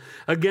Hananiah,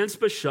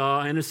 against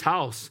Baasha and his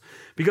house,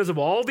 because of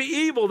all the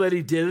evil that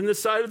he did in the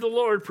sight of the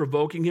Lord,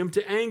 provoking him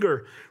to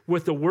anger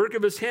with the work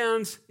of his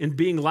hands and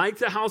being like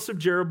the house of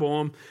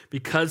Jeroboam,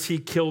 because he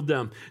killed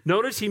them.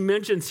 Notice he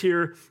mentions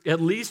here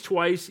at least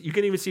twice. You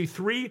can even see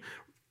 3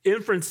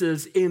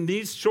 inferences in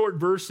these short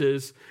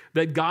verses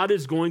that God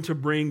is going to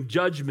bring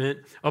judgment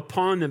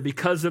upon them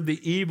because of the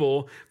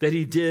evil that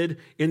he did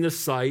in the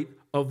sight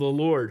of the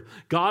Lord.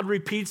 God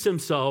repeats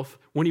himself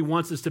when he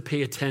wants us to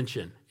pay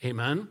attention.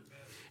 Amen?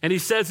 And he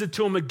says it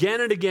to him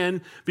again and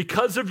again,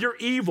 because of your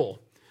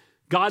evil,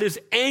 God is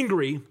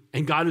angry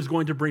and God is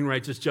going to bring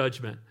righteous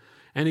judgment.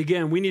 And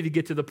again, we need to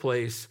get to the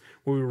place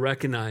where we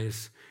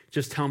recognize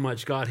just how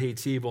much God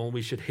hates evil and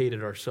we should hate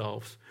it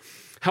ourselves.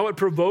 How it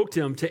provoked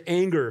him to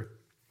anger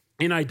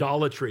in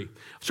idolatry.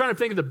 I was trying to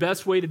think of the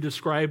best way to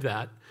describe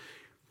that.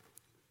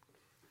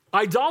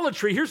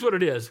 Idolatry, here's what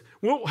it is.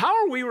 Well,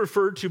 how are we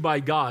referred to by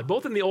God?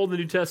 Both in the Old and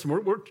the New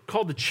Testament, we're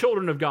called the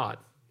children of God.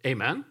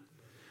 Amen?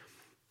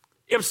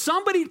 If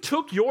somebody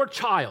took your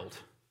child,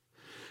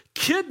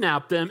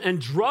 kidnapped them, and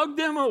drugged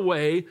them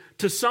away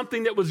to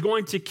something that was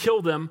going to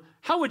kill them,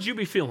 how would you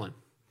be feeling?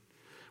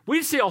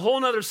 We'd see a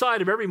whole other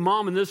side of every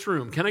mom in this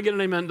room. Can I get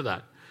an amen to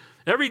that?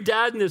 Every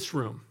dad in this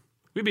room.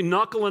 We'd be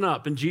knuckling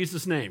up in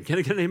Jesus' name. Can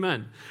I get an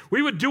amen?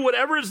 We would do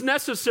whatever is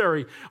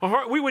necessary.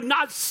 We would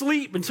not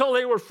sleep until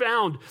they were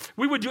found.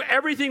 We would do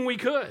everything we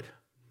could.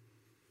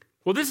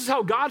 Well, this is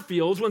how God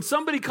feels when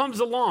somebody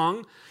comes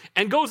along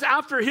and goes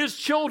after his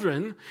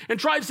children and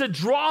tries to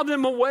draw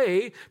them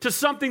away to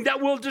something that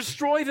will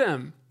destroy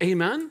them.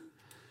 Amen?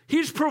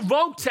 He's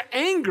provoked to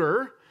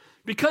anger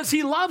because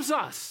he loves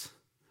us.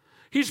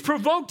 He's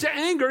provoked to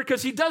anger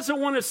because he doesn't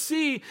want to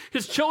see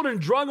his children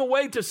drawn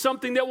away to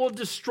something that will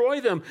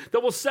destroy them,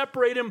 that will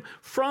separate him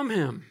from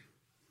him.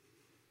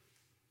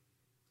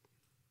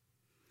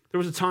 There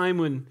was a time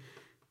when,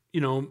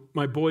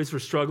 my boys were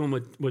struggling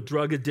with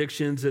drug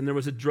addictions, and there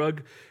was a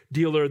drug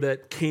dealer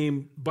that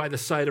came by the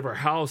side of our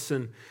house,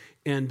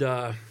 and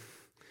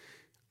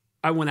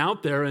I went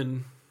out there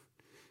and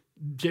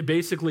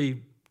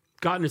basically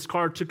got in his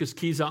car, took his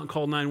keys out, and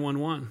called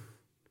 911.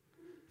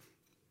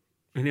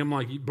 And I'm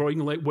like, bro, you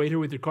can wait here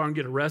with your car and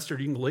get arrested,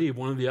 or you can leave,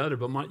 one or the other.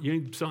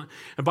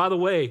 And by the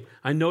way,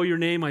 I know your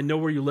name. I know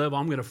where you live.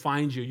 I'm going to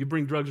find you. You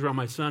bring drugs around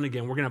my son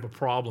again, we're going to have a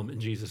problem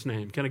in Jesus'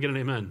 name. Can I get an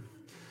amen?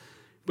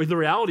 But the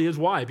reality is,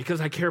 why?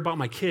 Because I care about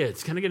my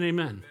kids. Can I get an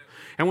amen?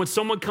 And when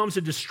someone comes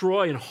to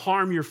destroy and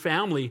harm your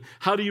family,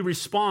 how do you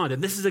respond?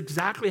 And this is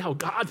exactly how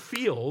God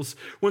feels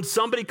when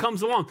somebody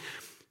comes along.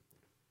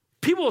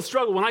 People will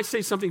struggle when I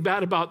say something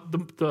bad about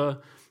the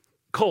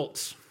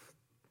cults.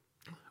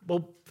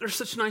 Well, they're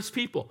such nice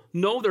people.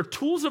 No, they're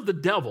tools of the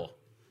devil.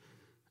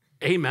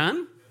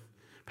 Amen?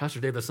 Pastor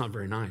Dave, that's not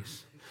very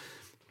nice.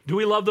 Do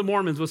we love the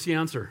Mormons? What's the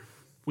answer?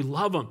 We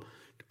love them.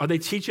 Are they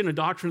teaching a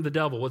doctrine of the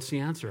devil? What's the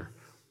answer?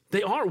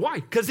 They are. Why?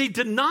 Because they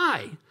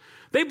deny.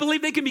 They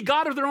believe they can be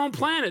God of their own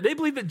planet. They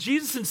believe that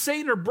Jesus and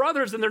Satan are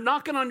brothers, and they're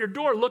knocking on your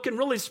door looking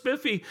really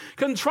spiffy,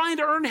 trying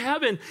to earn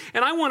heaven.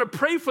 And I want to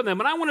pray for them,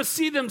 and I want to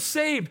see them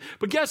saved.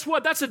 But guess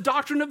what? That's a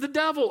doctrine of the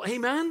devil.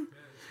 Amen?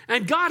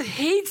 And God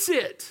hates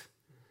it.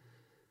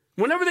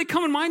 Whenever they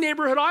come in my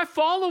neighborhood, I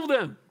follow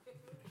them.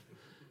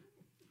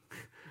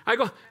 I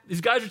go,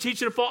 these guys are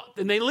teaching a fault,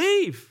 and they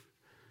leave.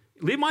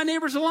 Leave my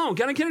neighbors alone.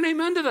 Can I get an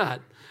amen to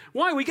that?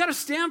 Why? We got to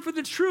stand for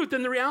the truth.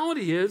 And the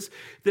reality is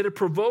that it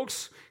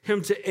provokes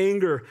him to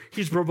anger.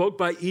 He's provoked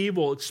by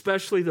evil,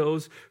 especially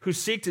those who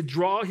seek to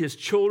draw his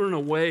children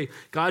away.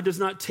 God does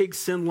not take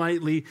sin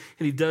lightly,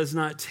 and he does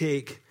not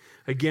take,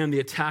 again, the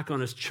attack on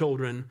his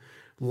children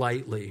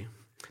lightly.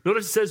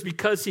 Notice it says,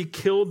 because he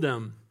killed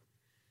them.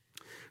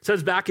 It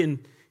says back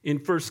in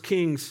 1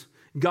 Kings,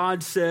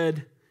 God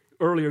said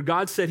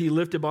he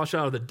lifted Baasha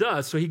out of the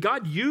dust. So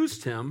God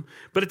used him,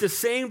 but at the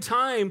same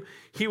time,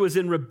 he was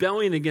in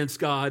rebellion against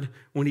God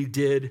when he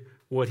did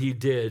what he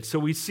did. So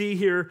we see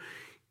here,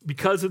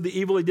 because of the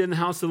evil he did in the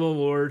house of the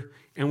Lord,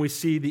 and we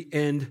see the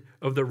end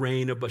of the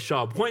reign of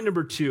Baasha. Point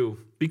number 2,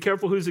 be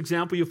careful whose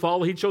example you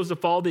follow. He chose to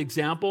follow the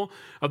example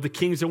of the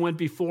kings that went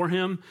before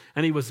him,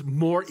 and he was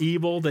more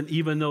evil than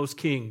even those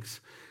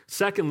kings.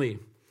 Secondly,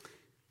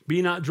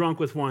 be not drunk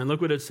with wine. Look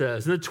what it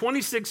says. In the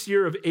 26th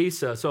year of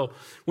Asa. So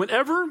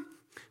whenever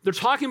they're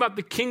talking about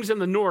the kings in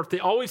the north, they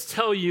always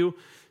tell you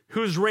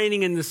who's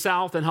reigning in the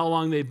south and how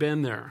long they've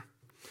been there.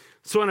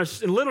 So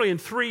literally in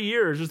 3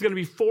 years, there's going to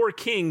be 4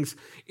 kings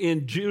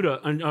in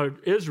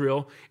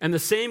Israel, and the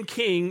same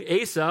king,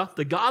 Asa,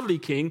 the godly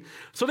king.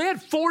 So they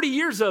had 40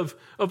 years of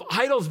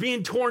idols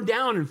being torn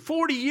down and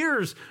 40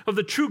 years of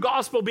the true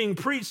gospel being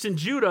preached in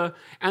Judah,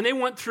 and they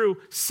went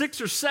through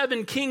 6 or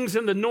 7 kings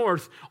in the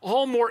north,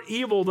 all more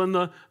evil than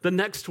the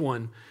next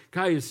one.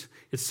 Guys,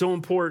 it's so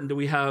important that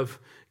we have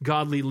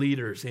godly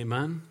leaders,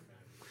 amen?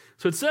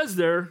 So it says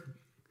there,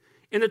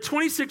 in the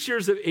 26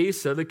 years of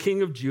Asa, the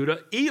king of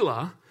Judah,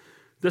 Elah,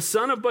 the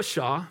son of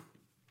Baasha,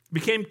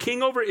 became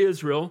king over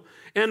Israel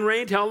and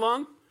reigned how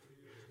long?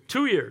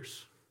 2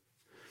 years.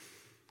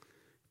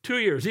 2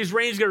 years. These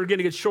reigns are going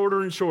to get shorter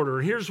and shorter.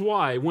 And here's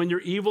why. When you're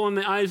evil in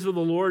the eyes of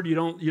the Lord,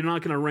 you're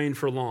not going to reign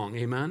for long.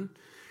 Amen?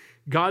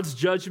 God's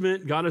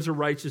judgment, God is a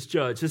righteous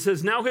judge. It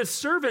says, now his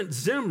servant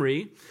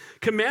Zimri,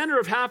 commander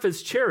of half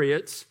his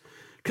chariots,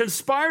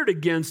 conspired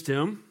against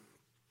him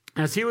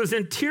as he was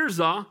in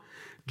Tirzah,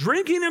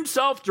 drinking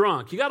himself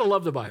drunk. You got to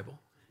love the Bible.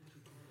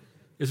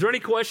 Is there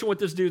any question what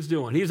this dude's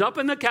doing? He's up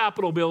in the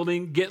Capitol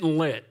building getting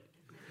lit.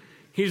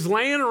 He's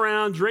laying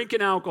around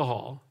drinking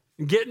alcohol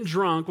and getting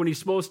drunk when he's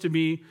supposed to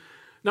be.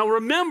 Now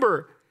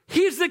remember,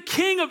 he's the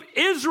king of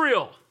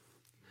Israel,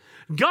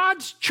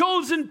 God's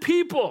chosen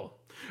people.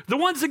 The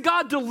ones that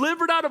God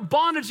delivered out of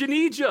bondage in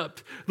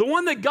Egypt. The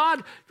one that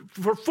God,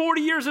 for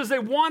 40 years as they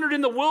wandered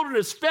in the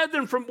wilderness, fed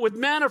them with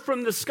manna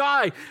from the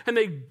sky, and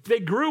they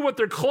grew what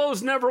their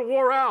clothes never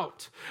wore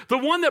out. The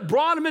one that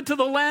brought them into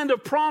the land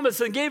of promise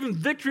and gave them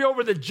victory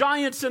over the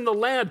giants in the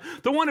land.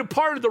 The one who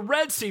parted the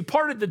Red Sea,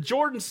 parted the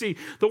Jordan Sea.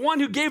 The one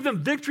who gave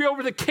them victory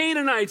over the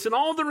Canaanites and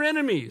all their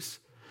enemies.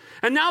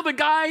 And now the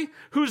guy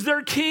who's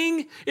their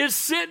king is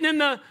sitting in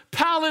the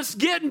palace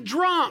getting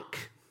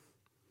drunk.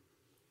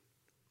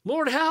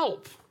 Lord,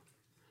 help.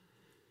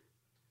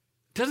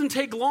 It doesn't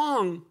take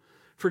long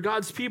for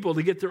God's people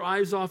to get their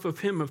eyes off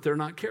of him if they're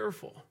not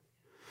careful.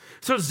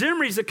 So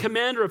Zimri's a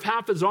commander of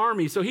half his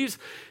army. So he's,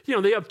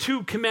 they have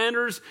 2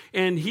 commanders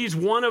and he's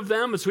one of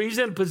them. So he's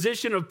in a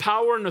position of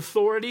power and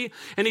authority,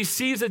 and he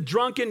sees a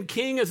drunken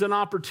king as an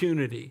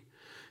opportunity.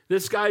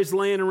 This guy's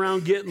laying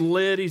around getting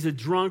lit. He's a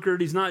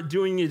drunkard. He's not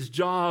doing his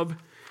job.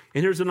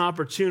 And here's an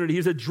opportunity.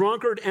 He's a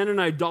drunkard and an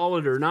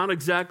idolater, not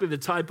exactly the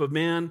type of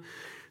man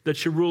that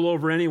should rule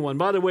over anyone.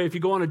 By the way, if you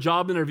go on a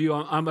job interview,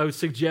 I would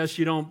suggest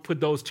you don't put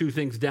those 2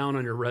 things down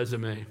on your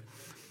resume.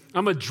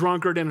 I'm a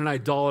drunkard and an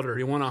idolater.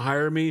 You want to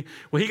hire me?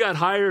 Well, he got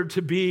hired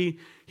he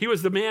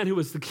was the man who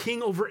was the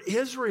king over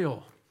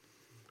Israel.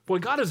 Boy,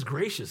 God is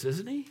gracious,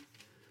 isn't he?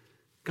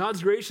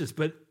 God's gracious,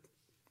 but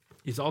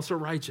he's also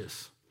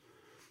righteous.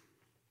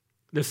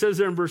 It says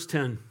there in verse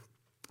 10,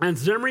 and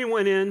Zimri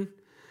went in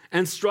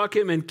and struck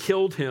him and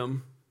killed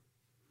him.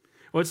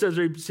 Well, it says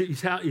he's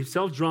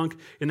himself drunk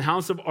in the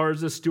house of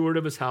Arza, steward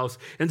of his house.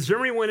 And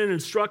Zimri went in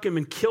and struck him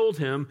and killed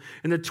him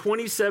in the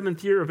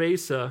 27th year of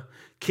Asa,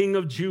 king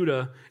of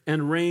Judah,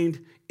 and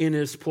reigned in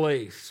his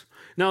place.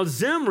 Now,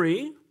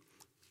 Zimri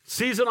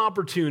sees an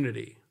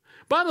opportunity.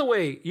 By the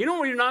way, you know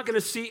what you're not going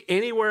to see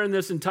anywhere in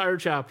this entire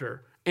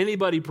chapter?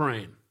 Anybody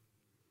praying.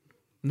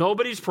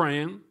 Nobody's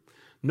praying.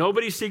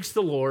 Nobody seeks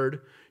the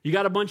Lord. You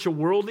got a bunch of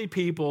worldly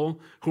people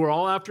who are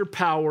all after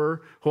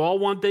power, who all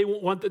want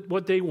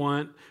what they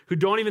want, who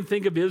don't even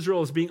think of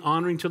Israel as being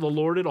honoring to the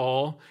Lord at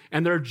all,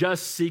 and they're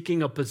just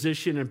seeking a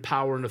position and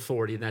power and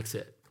authority, and that's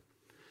it.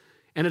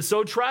 And it's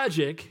so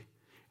tragic.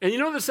 And you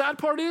know what the sad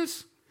part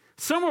is?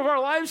 Some of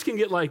our lives can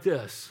get like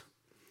this.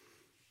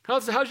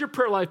 How's your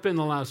prayer life been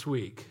the last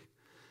week?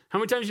 How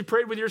many times you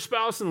prayed with your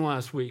spouse in the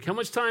last week? How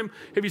much time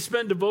have you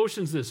spent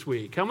devotions this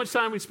week? How much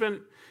time we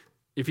spent,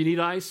 if you need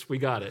ice, we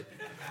got it.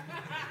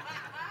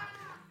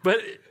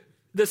 But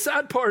the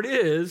sad part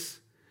is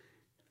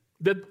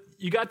that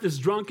you got this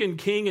drunken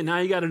king, and now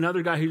you got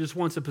another guy who just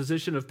wants a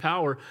position of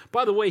power.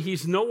 By the way,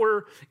 he's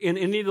nowhere in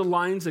any of the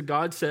lines that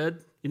God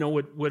said,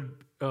 would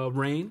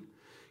reign.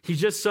 He's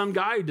just some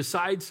guy who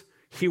decides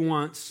he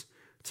wants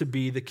to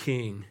be the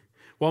king.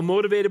 While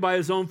motivated by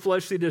his own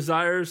fleshly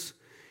desires,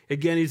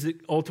 again, he's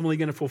ultimately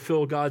going to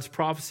fulfill God's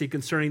prophecy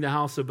concerning the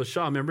house of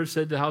Baasha. Remember it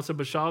said the house of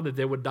Baasha that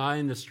they would die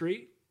in the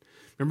street?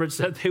 Remember it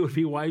said they would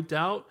be wiped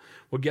out?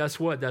 Well, guess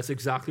what? That's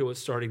exactly what's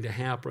starting to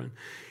happen.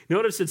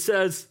 Notice it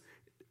says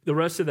the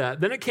rest of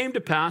that. Then it came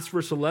to pass,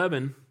 verse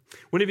 11,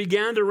 when he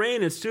began to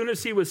reign, as soon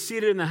as he was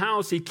seated in the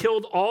house, he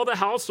killed all the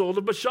household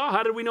of Baasha.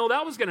 How did we know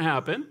that was going to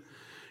happen?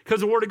 Because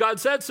the word of God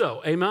said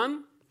so.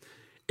 Amen?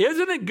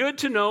 Isn't it good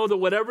to know that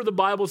whatever the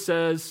Bible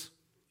says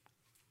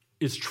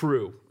is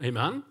true?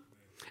 Amen?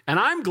 And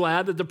I'm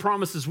glad that the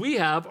promises we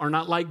have are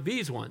not like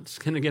these ones.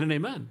 Can I get an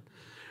amen?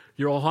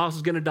 Your whole house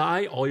is going to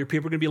die. All your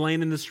people are going to be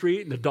laying in the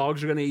street, and the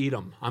dogs are going to eat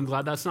them. I'm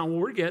glad that's not what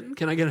we're getting.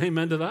 Can I get an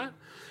amen to that?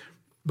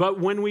 But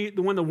when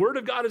the word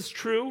of God is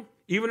true,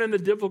 even in the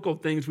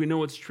difficult things, we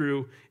know it's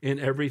true in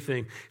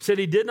everything. He said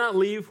he did not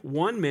leave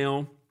one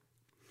male,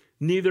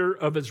 neither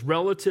of his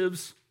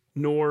relatives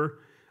nor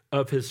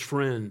of his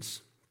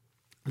friends.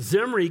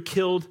 Zimri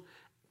killed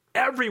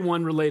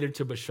everyone related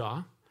to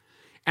Baasha,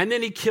 and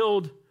then he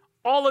killed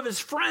all of his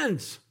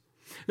friends.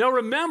 Now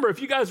remember,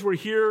 if you guys were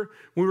here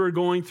when we were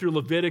going through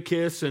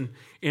Leviticus and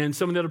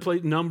some of the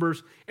other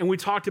Numbers, and we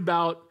talked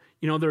about,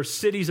 their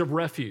cities of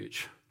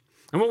refuge.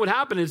 And what would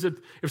happen is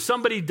if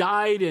somebody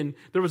died and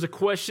there was a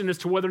question as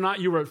to whether or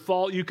not you were at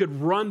fault, you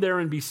could run there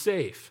and be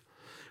safe.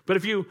 But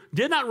if you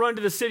did not run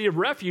to the city of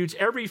refuge,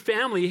 every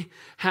family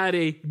had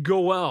a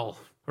goel,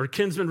 or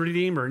kinsman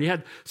redeemer. And you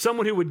had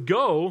someone who would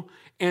go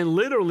and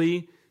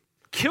literally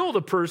kill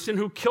the person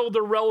who killed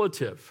their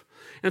relative.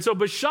 And so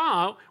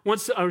Zimri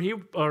wants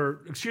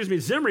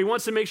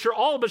to make sure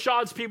all of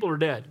Baasha's people are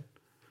dead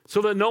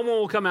so that no one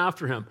will come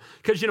after him.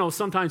 Because,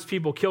 sometimes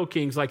people kill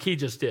kings like he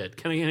just did.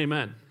 Can I get an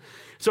amen?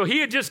 So he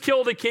had just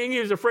killed a king. He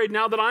was afraid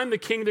now that I'm the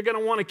king, they're going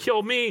to want to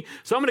kill me.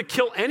 So I'm going to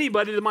kill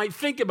anybody that might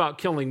think about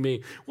killing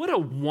me. What a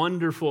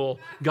wonderful,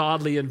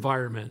 godly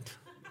environment.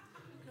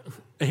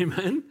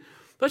 Amen?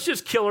 Let's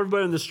just kill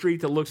everybody in the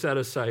street that looks at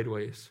us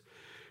sideways.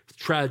 It's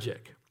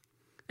tragic.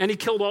 And he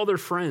killed all their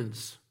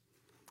friends,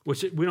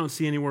 which we don't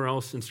see anywhere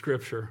else in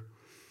Scripture.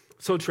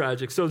 So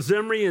tragic. So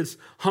Zimri is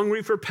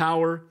hungry for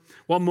power.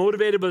 While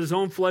motivated by his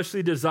own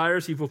fleshly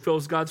desires, he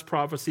fulfills God's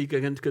prophecy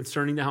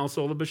concerning the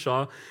household of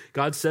Baasha.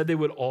 God said they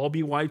would all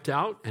be wiped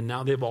out, and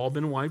now they've all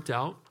been wiped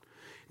out.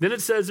 Then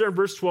it says there in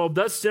verse 12,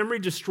 thus Zimri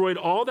destroyed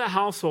all the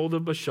household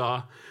of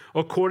Baasha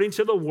according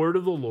to the word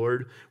of the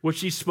Lord,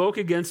 which he spoke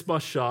against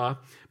Baasha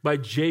by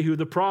Jehu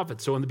the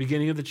prophet. So in the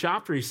beginning of the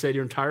chapter, he said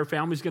your entire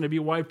family is going to be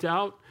wiped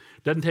out.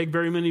 Doesn't take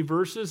very many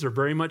verses or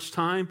very much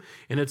time,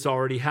 and it's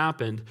already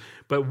happened.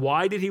 But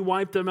why did he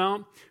wipe them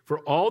out? For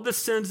all the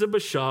sins of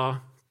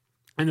Baasha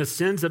and the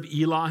sins of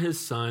Elah his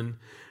son,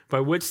 by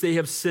which they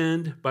have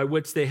sinned, by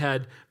which they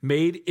had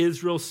made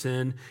Israel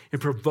sin, in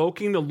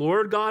provoking the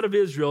Lord God of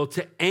Israel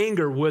to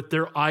anger with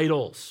their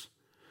idols.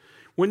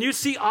 When you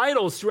see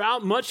idols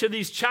throughout much of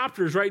these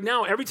chapters right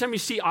now, every time you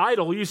see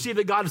idol, you see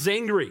that God is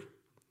angry.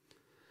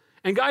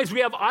 And guys, we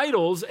have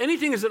idols.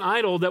 Anything is an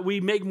idol that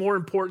we make more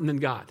important than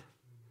God.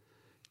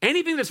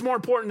 Anything that's more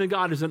important than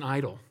God is an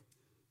idol.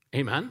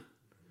 Amen?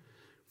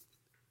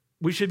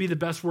 We should be the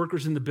best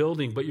workers in the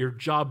building, but your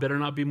job better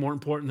not be more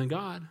important than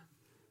God.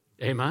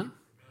 Amen?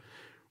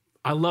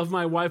 I love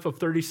my wife of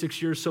 36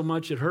 years so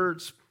much it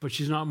hurts, but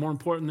she's not more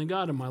important than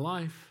God in my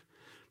life.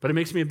 But it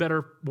makes me a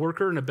better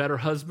worker and a better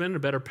husband, a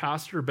better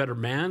pastor, a better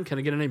man. Can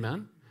I get an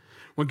amen?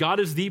 When God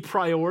is the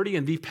priority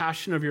and the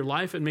passion of your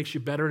life, it makes you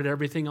better at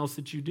everything else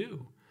that you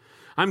do.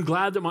 I'm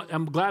glad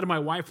that my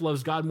wife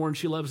loves God more than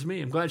she loves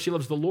me. I'm glad she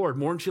loves the Lord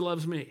more than she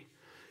loves me.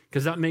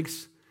 Because that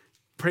makes,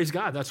 praise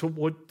God, that's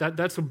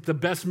that's the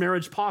best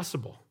marriage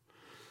possible.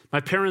 My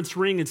parents'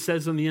 ring, it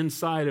says on the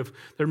inside of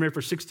they're married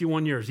for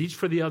 61 years, each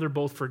for the other,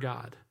 both for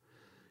God.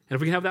 And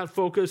if we can have that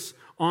focus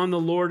on the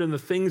Lord and the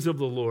things of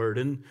the Lord.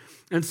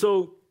 And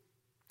so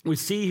we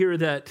see here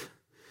that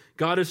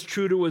God is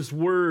true to his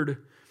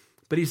word,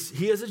 but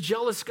he is a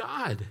jealous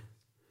God.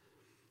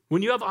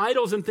 When you have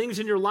idols and things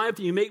in your life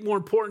that you make more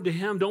important to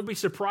him, don't be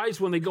surprised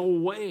when they go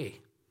away.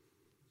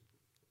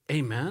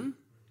 Amen?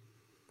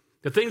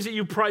 The things that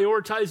you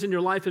prioritize in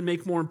your life and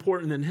make more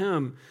important than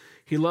him,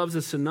 he loves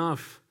us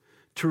enough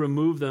to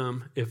remove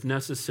them if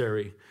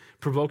necessary.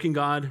 Provoking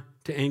God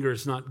to anger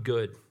is not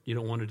good. You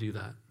don't want to do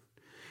that.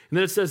 And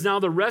then it says, now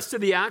the rest of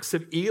the acts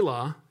of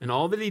Elah and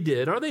all that he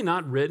did, are they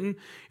not written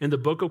in the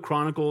book of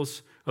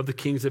Chronicles of the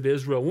kings of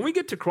Israel? When we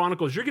get to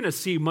Chronicles, you're going to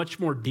see much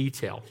more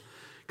detail.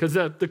 Because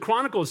the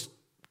Chronicles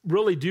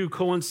really do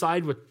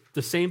coincide with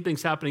the same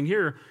things happening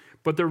here,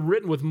 but they're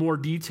written with more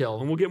detail.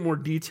 And we'll get more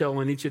detail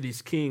on each of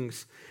these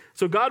kings.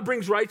 So God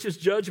brings righteous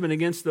judgment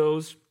against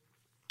those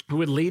who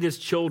would lead his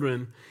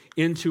children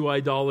into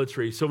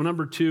idolatry. So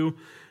number 2,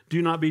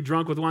 do not be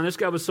drunk with wine. This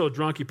guy was so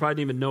drunk, he probably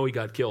didn't even know he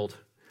got killed.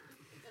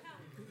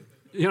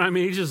 You know what I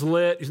mean? He's just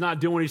lit. He's not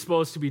doing what he's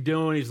supposed to be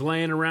doing. He's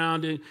laying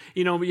around. And,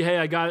 hey,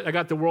 I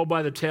got the world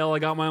by the tail. I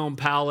got my own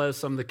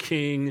palace. I'm the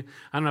king.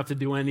 I don't have to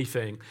do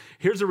anything.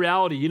 Here's the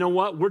reality. You know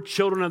what? We're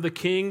children of the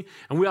king,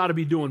 and we ought to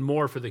be doing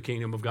more for the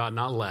kingdom of God,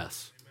 not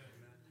less.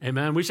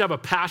 Amen. We should have a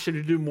passion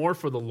to do more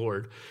for the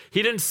Lord.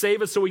 He didn't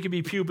save us so we could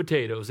be pew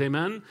potatoes.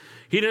 Amen.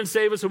 He didn't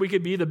save us so we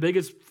could be the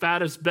biggest,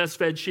 fattest, best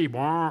fed sheep.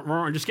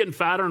 And just getting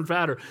fatter and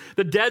fatter.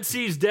 The Dead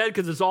Sea is dead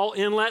because it's all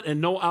inlet and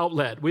no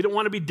outlet. We don't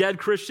want to be dead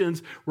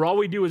Christians where all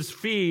we do is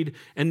feed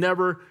and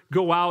never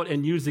go out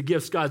and use the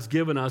gifts God's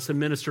given us and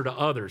minister to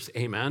others.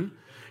 Amen.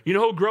 You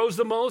know who grows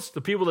the most? The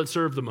people that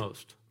serve the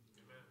most.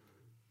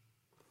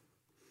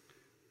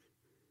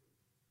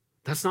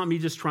 That's not me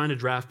just trying to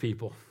draft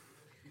people.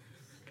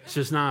 It's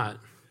just not.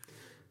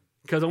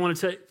 Because I want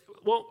to tell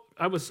you,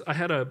 I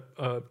had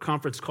a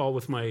conference call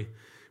with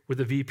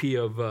the VP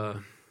of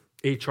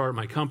HR at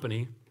my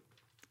company,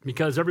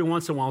 because every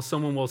once in a while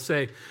someone will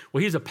say,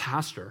 well, he's a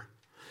pastor,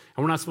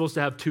 and we're not supposed to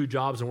have 2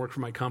 jobs and work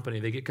for my company.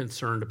 They get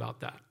concerned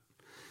about that.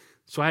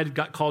 So I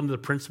got called into the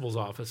principal's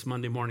office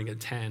Monday morning at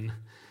 10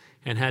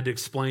 and had to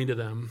explain to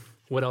them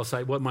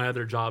what my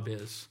other job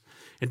is.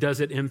 And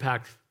does it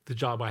impact the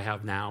job I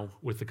have now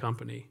with the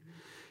company?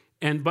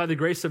 And by the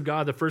grace of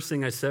God, the first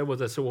thing I said,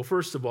 well,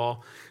 first of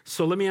all,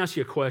 so let me ask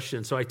you a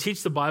question. So I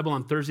teach the Bible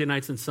on Thursday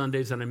nights and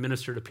Sundays, and I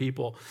minister to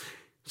people.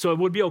 So it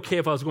would be okay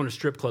if I was going to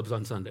strip clubs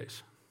on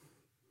Sundays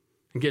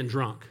and getting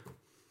drunk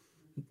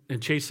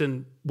and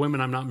chasing women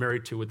I'm not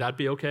married to. Would that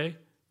be okay?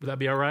 Would that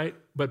be all right?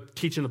 But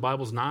teaching the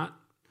Bible's not?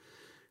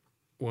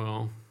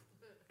 Well,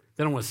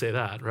 they don't want to say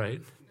that,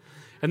 right?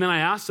 And then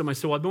I asked them, I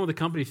said, well, I've been with the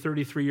company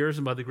 33 years,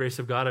 and by the grace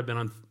of God, I've been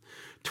on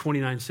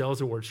 29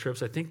 sales awards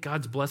trips. I think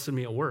God's blessing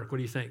me at work. What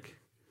do you think?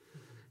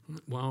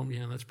 Well,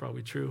 yeah, that's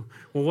probably true.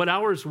 Well, what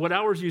hours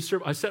do you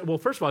serve? I said, well,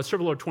 first of all, I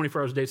serve the Lord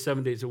 24 hours a day,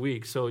 7 days a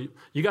week. So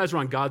you guys are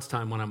on God's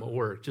time when I'm at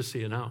work, just so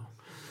you know.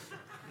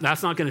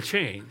 That's not going to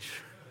change.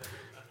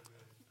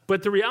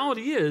 But the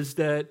reality is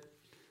that,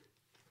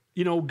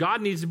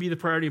 God needs to be the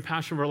priority and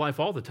passion of our life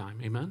all the time.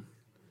 Amen?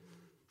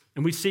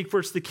 And we seek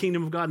first the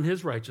kingdom of God and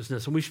his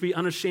righteousness, and we should be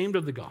unashamed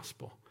of the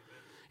gospel.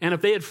 And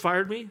if they had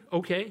fired me,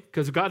 okay,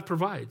 because God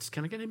provides.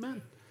 Can I get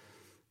amen?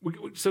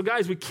 So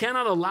guys, we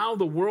cannot allow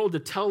the world to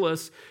tell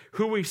us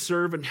who we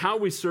serve and how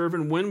we serve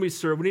and when we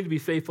serve. We need to be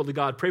faithful to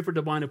God. Pray for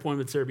divine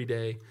appointments every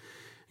day.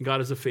 And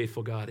God is a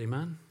faithful God,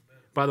 amen?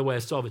 By the way, I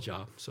still have a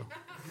job, so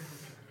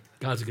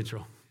God's in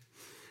control.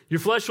 Your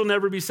flesh will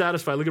never be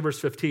satisfied. Look at verse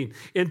 15.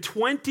 In the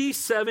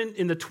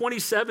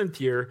 27th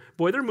year,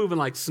 boy, they're moving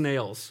like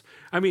snails.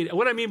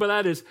 What I mean by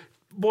that is,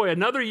 boy,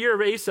 another year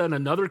of Asa and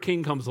another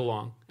king comes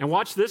along. And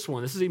watch this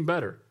one. This is even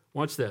better.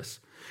 Watch this.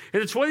 In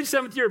the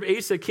 27th year of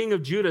Asa, king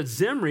of Judah,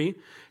 Zimri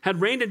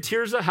had reigned in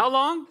Tirzah. How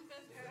long?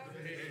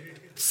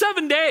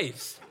 7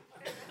 days.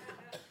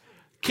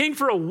 King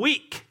for a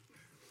week.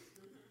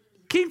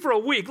 King for a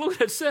week. Look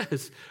what it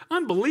says.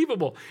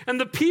 Unbelievable. And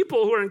the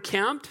people who are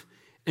encamped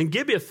in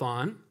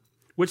Gibeathon,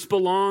 which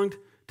belonged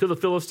to the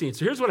Philistines.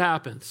 So here's what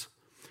happens.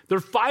 They're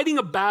fighting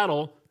a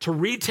battle to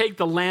retake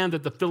the land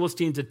that the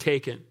Philistines had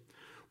taken.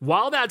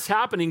 While that's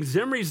happening,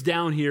 Zimri's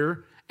down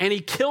here, and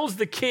he kills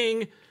the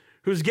king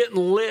who's getting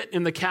lit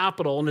in the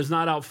capital and is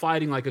not out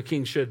fighting like a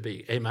king should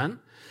be. Amen?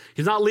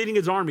 He's not leading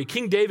his army.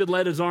 King David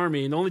led his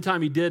army, and the only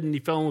time he didn't, he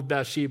fell in with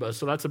Bathsheba.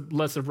 So that's a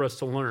lesson for us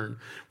to learn.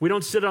 We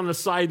don't sit on the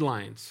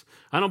sidelines.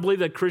 I don't believe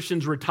that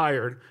Christians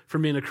retired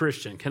from being a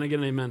Christian. Can I get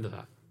an amen to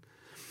that?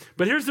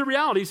 But here's the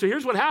reality. So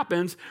here's what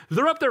happens.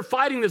 They're up there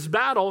fighting this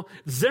battle.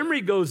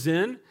 Zimri goes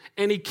in,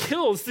 and he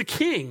kills the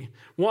king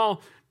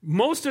while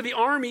most of the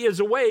army is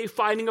away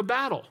fighting a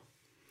battle.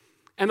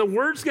 And the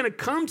word's going to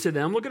come to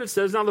them. Look at it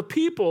says, now the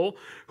people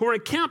who were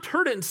encamped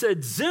heard it and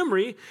said,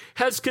 Zimri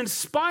has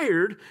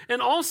conspired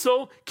and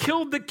also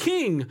killed the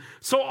king.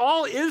 So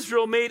all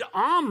Israel made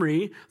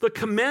Omri, the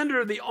commander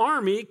of the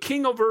army,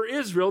 king over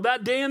Israel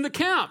that day in the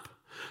camp.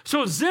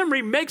 So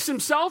Zimri makes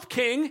himself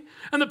king,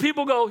 and the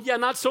people go, yeah,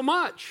 not so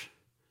much.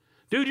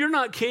 Dude, you're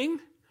not king.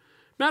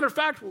 Matter of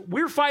fact,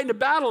 we're fighting a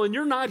battle, and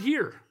you're not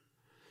here.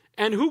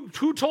 And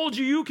who told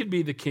you could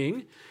be the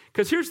king?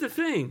 Because here's the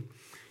thing.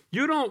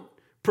 You don't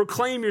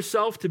proclaim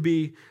yourself to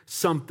be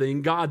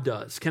something. God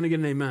does. Can I get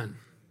an amen?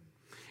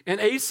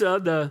 And Asa,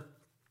 the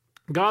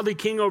godly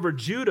king over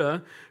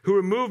Judah, who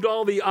removed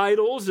all the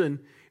idols and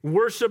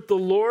worshiped the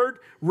Lord,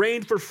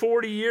 reigned for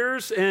 40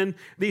 years. And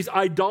these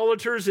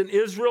idolaters in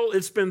Israel,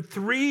 it's been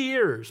 3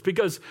 years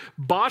because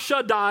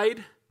Baasha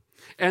died,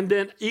 and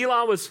then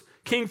Elah was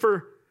king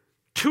for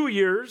 2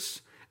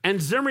 years, and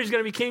Zimri's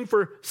going to be king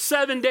for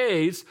 7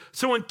 days.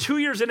 So in 2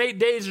 years and 8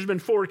 days, there's been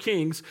 4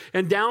 kings.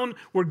 And down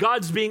where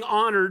God's being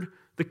honored,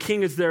 the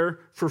king is there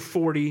for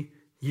 40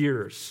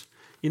 years.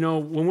 You know,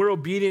 when we're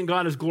obedient,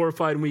 God is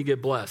glorified and we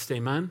get blessed.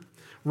 Amen?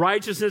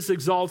 Righteousness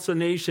exalts a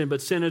nation,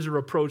 but sin is a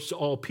reproach to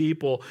all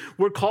people.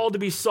 We're called to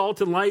be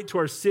salt and light to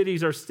our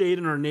cities, our state,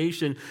 and our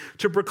nation,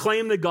 to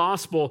proclaim the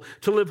gospel,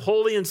 to live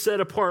holy and set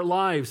apart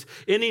lives.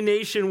 Any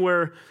nation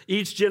where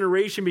each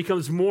generation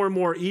becomes more and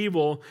more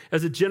evil,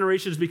 as the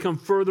generations become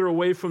further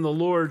away from the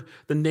Lord,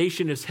 the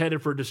nation is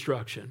headed for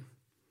destruction.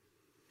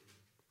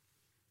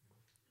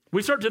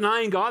 We start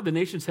denying God, the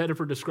nation's headed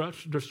for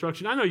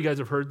destruction. I know you guys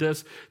have heard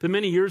this, that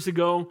many years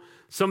ago,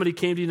 somebody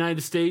came to the United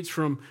States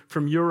from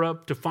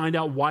Europe to find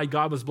out why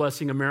God was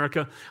blessing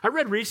America. I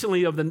read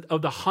recently of the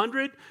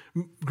 100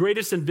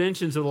 greatest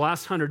inventions of the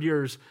last 100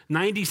 years,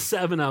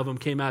 97 of them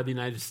came out of the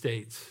United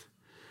States.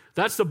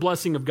 That's the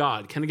blessing of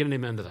God. Can I get an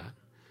amen to that?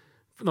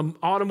 From the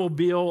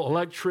automobile,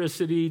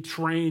 electricity,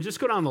 trains,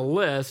 just go down the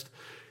list.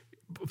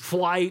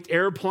 Flight,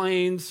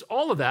 airplanes,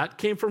 all of that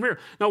came from here.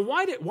 Now,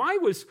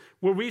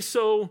 were we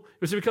so,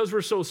 was it because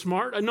we're so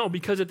smart? No,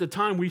 because at the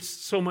time we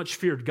so much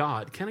feared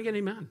God. Can I get an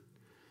amen?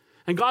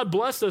 And God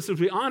blessed us as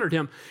we honored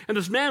him. And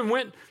this man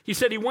went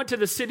he went to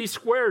the city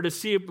square to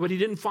see it, but he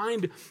didn't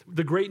find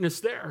the greatness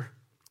there.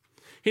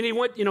 And he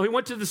went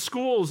to the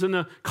schools and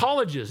the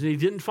colleges and he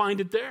didn't find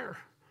it there.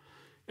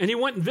 And he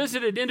went and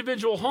visited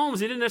individual homes.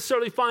 He didn't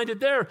necessarily find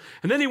it there.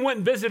 And then he went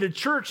and visited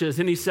churches,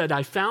 and he said,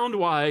 I found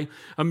why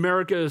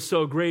America is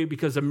so great,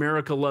 because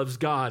America loves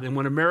God. And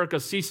when America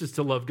ceases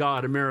to love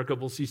God, America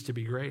will cease to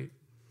be great.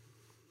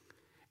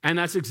 And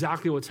that's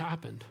exactly what's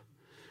happened.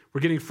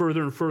 We're getting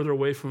further and further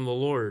away from the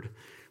Lord.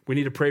 We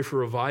need to pray for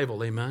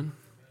revival, amen?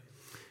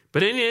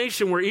 But any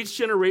nation where each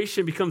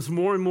generation becomes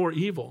more and more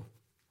evil,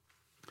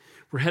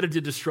 we're headed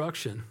to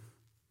destruction.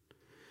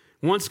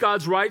 Once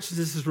God's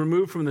righteousness is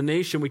removed from the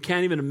nation, we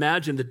can't even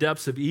imagine the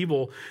depths of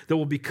evil that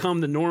will become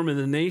the norm in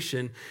the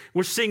nation.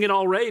 We're seeing it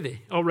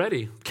already.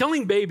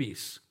 Killing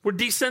babies. We're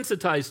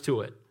desensitized to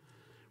it.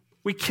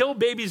 We kill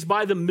babies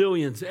by the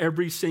millions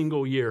every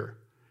single year.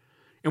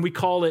 And we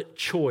call it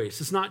choice.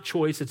 It's not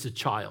choice, it's a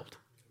child.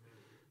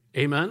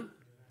 Amen?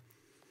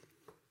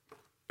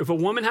 If a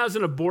woman has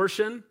an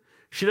abortion,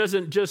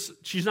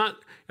 she's not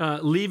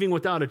leaving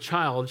without a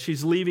child.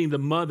 She's leaving the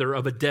mother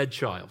of a dead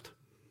child.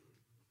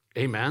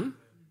 Amen?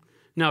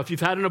 Now, if you've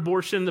had an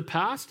abortion in the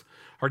past,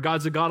 our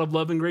God's a God of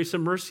love and grace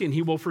and mercy, and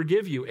he will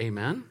forgive you.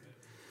 Amen?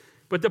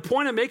 But the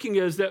point I'm making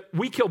is that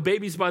we kill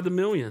babies by the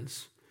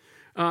millions.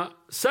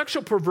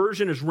 Sexual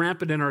perversion is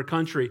rampant in our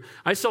country.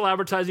 I sell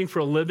advertising for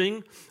a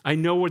living. I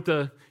know we're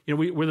the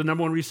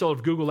number one reseller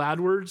of Google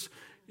AdWords.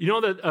 You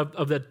know that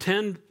of the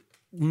 10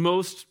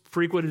 most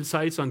frequented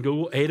sites on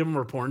Google, 8 of them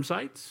are porn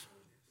sites.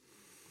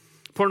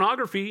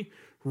 Pornography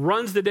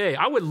runs the day.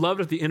 I would love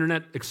it if the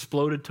internet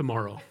exploded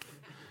tomorrow.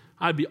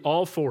 I'd be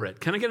all for it.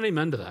 Can I get an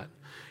amen to that?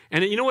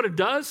 And you know what it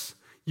does?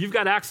 You've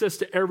got access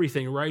to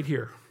everything right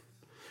here.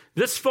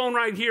 This phone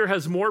right here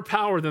has more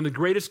power than the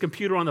greatest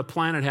computer on the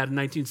planet had in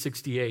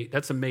 1968.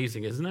 That's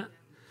amazing, isn't it?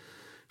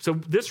 So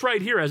this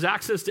right here has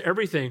access to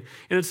everything.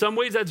 And in some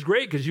ways, that's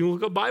great because you can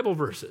look up Bible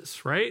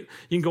verses, right?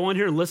 You can go in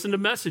here and listen to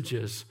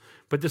messages.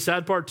 But the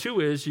sad part, too,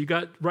 is you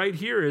got right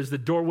here is the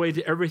doorway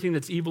to everything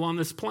that's evil on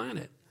this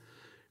planet.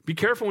 Be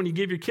careful when you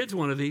give your kids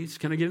one of these.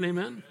 Can I get an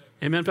amen?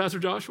 Amen, Pastor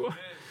Joshua?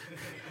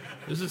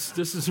 This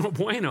is no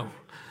bueno.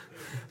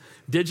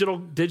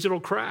 Digital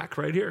crack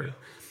right here.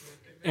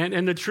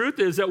 And the truth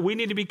is that we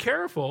need to be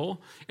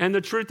careful. And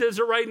the truth is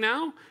that right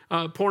now,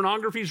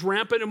 pornography is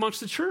rampant amongst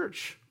the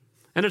church.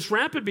 And it's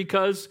rampant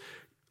because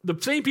the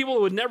same people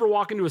who would never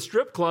walk into a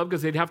strip club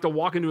because they'd have to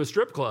walk into a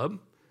strip club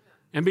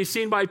and be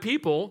seen by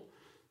people,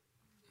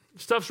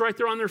 stuff's right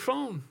there on their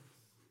phone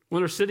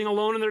when they're sitting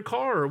alone in their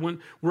car or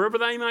wherever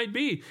they might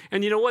be.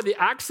 And you know what? The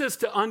access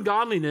to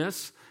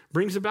ungodliness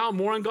brings about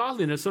more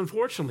ungodliness,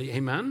 unfortunately.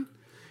 Amen?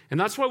 And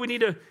that's why we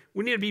need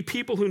to be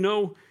people who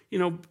know,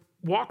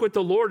 walk with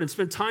the Lord and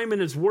spend time in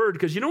his word.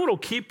 Because you know what will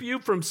keep you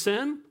from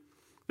sin?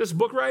 This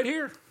book right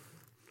here.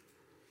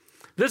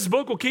 This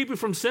book will keep you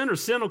from sin, or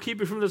sin will keep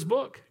you from this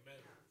book.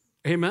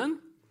 Amen?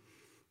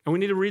 And we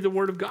need to read the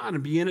word of God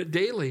and be in it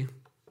daily.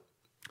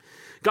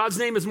 God's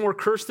name is more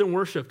cursed than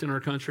worshipped in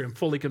our country. I'm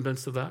fully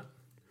convinced of that.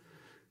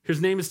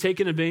 His name is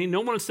taken in vain. No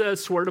one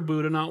says, swear to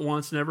Buddha, not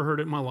once, never heard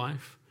it in my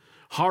life.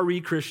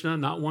 Hare Krishna,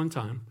 not one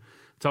time.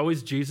 It's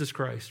always Jesus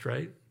Christ,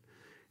 right?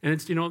 And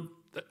it's,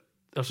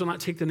 thou shalt not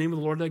take the name of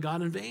the Lord thy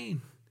God in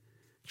vain.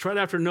 It's right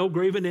after no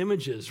graven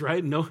images,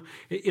 right? No,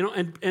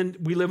 and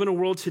we live in a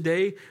world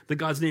today that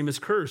God's name is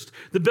cursed.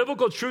 The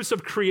biblical truths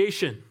of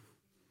creation,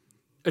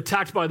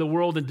 attacked by the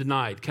world and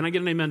denied. Can I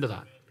get an amen to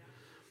that?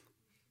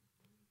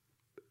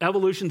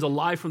 Evolution's a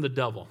lie from the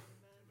devil.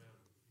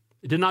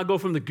 It did not go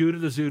from the goo to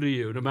the zoo to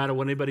you, no matter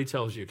what anybody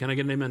tells you. Can I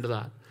get an amen to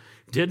that?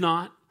 Did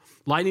not.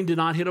 Lightning did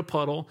not hit a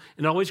puddle.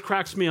 And it always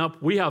cracks me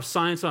up. We have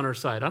science on our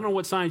side. I don't know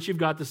what science you've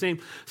got. The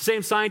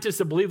same scientists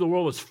that believe the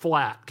world was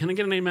flat. Can I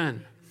get an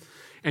amen?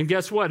 And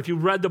guess what? If you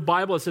read the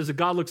Bible, it says that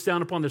God looks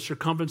down upon the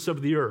circumference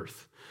of the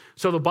earth.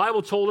 So the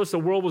Bible told us the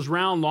world was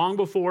round long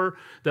before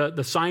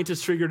the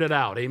scientists figured it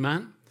out.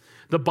 Amen?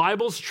 The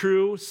Bible's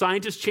true.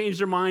 Scientists change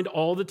their mind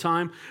all the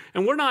time.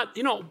 And we're not,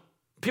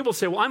 people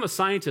say, well, I'm a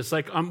scientist,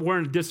 like we're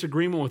in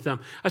disagreement with them.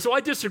 I said, well,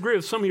 I disagree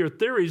with some of your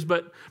theories,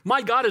 but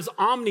my God is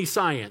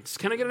omniscience.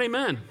 Can I get an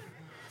amen?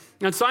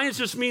 And science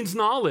just means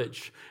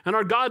knowledge. And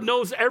our God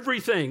knows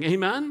everything.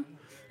 Amen?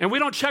 And we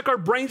don't check our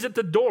brains at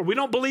the door. We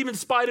don't believe in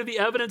spite of the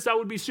evidence. That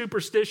would be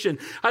superstition.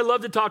 I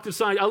love to talk to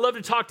science. I love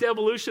to talk to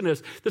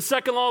evolutionists. The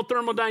second law of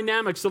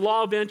thermodynamics, the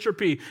law of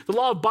entropy, the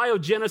law of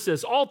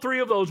biogenesis, all three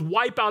of those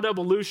wipe out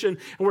evolution,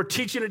 and we're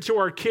teaching it to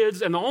our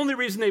kids. And the only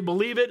reason they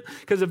believe it,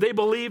 because if they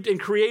believed in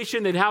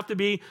creation, they'd have to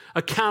be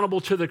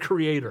accountable to the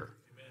Creator.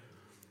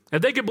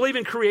 If they could believe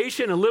in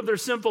creation and live their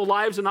sinful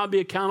lives and not be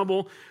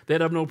accountable,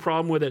 they'd have no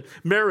problem with it.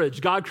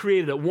 Marriage, God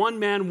created it. One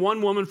man,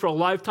 one woman for a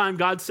lifetime.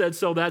 God said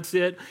so, that's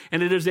it.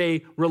 And it is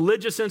a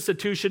religious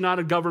institution, not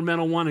a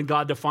governmental one, and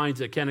God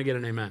defines it. Can I get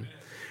an amen?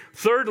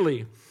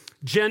 Thirdly,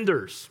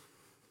 genders.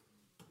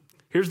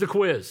 Here's the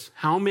quiz.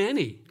 How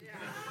many?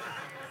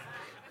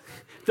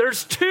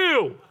 There's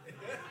 2.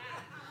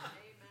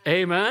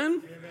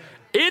 Amen?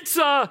 It's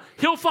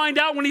he'll find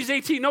out when he's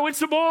 18. No,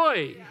 it's a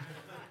boy.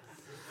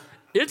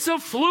 It's a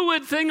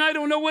fluid thing. I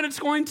don't know what it's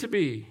going to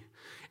be.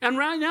 And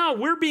right now,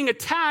 we're being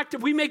attacked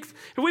if we make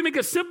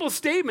a simple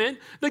statement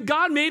that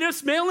God made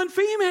us male and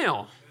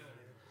female.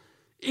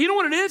 You know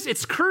what it is?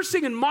 It's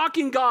cursing and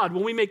mocking God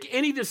when we make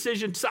any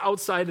decisions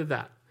outside of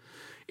that.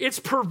 It's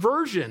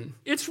perversion.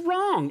 It's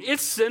wrong.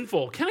 It's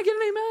sinful. Can I get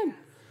an amen?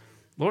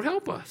 Lord,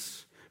 help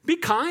us. Be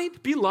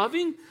kind. Be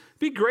loving.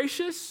 Be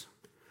gracious.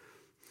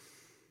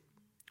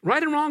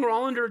 Right and wrong are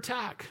all under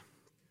attack.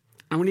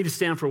 And we need to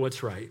stand for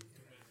what's right.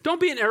 Don't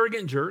be an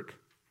arrogant jerk.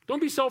 Don't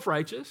be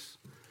self-righteous.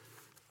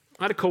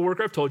 I had a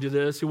coworker, I've told you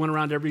this, who went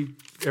around every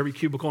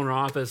cubicle in her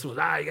office and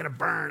was, you got to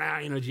burn,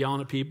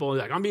 yelling at people.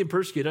 Like, I'm being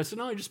persecuted. I said,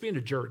 no, you're just being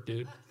a jerk,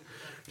 dude.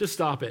 Just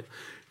stop it.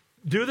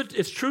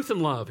 It's truth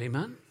and love,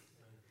 amen?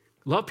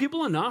 Love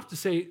people enough to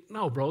say,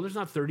 no, bro, there's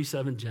not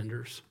 37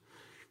 genders.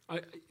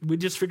 We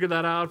just figured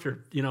that out after,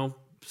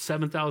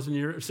 7,000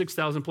 years,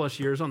 6,000 plus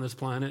years on this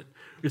planet.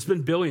 It's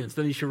been billions.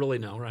 Then you should really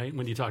know, right,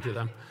 when you talk to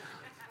them.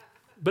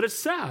 But it's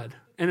sad.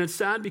 And it's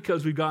sad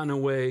because we've gotten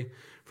away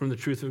from the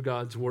truth of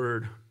God's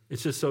word.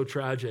 It's just so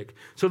tragic.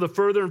 So the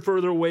further and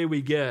further away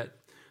we get,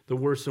 the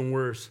worse and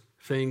worse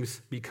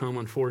things become,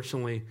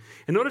 unfortunately.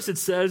 And notice it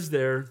says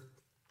there,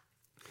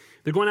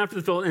 they're going after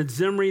the Philistines. And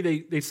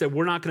Zimri, they said,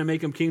 we're not going to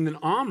make him king. Then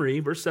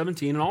Omri, verse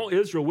 17, and all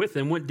Israel with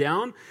him went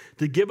down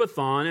to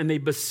Gibbethon, and they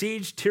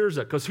besieged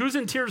Tirzah. Because who's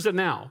in Tirzah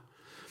now?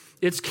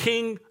 It's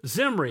King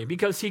Zimri,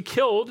 because he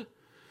killed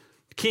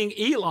King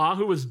Elah,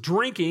 who was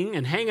drinking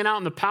and hanging out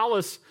in the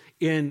palace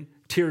in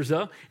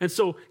Tirzah. And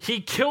so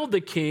he killed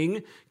the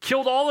king,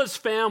 killed all his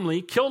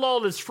family, killed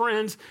all his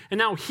friends, and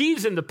now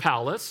he's in the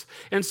palace.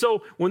 And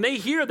so when they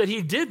hear that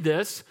he did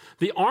this,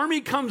 the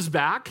army comes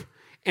back,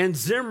 and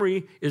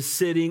Zimri is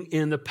sitting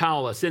in the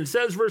palace. And it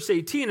says, verse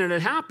 18, and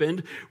it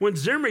happened when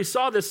Zimri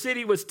saw the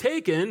city was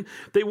taken,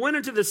 they went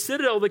into the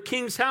citadel of the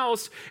king's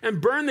house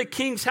and burned the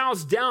king's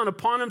house down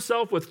upon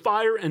himself with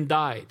fire and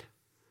died.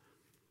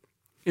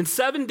 In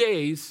 7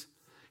 days,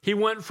 he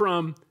went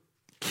from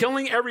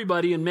killing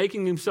everybody and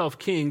making himself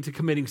king to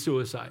committing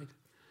suicide.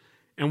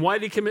 And why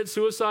did he commit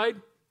suicide?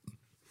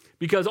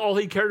 Because all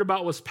he cared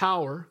about was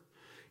power.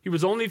 He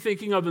was only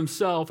thinking of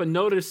himself. And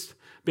notice,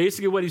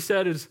 basically what he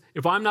said is,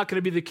 if I'm not going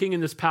to be the king in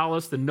this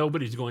palace, then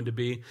nobody's going to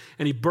be.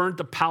 And he burnt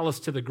the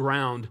palace to the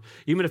ground,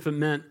 even if it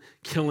meant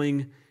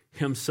killing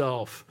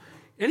himself.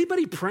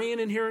 Anybody praying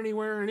in here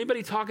anywhere?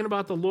 Anybody talking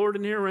about the Lord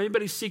in here? Or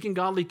anybody seeking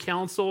godly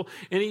counsel?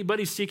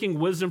 Anybody seeking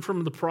wisdom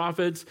from the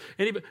prophets?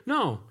 Anybody?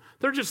 No,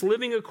 they're just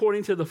living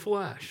according to the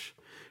flesh.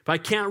 If I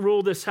can't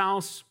rule this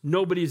house,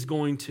 nobody's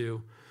going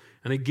to.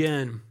 And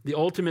again, the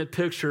ultimate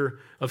picture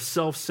of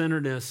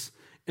self-centeredness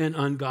and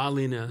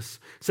ungodliness.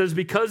 It says,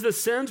 because the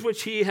sins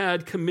which he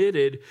had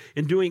committed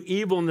in doing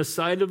evil in the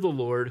sight of the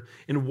Lord,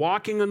 in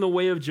walking in the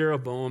way of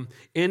Jeroboam,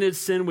 and his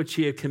sin which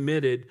he had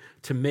committed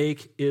to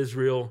make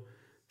Israel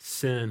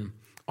sin.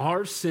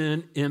 Our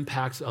sin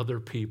impacts other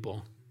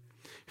people.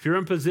 If you're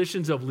in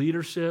positions of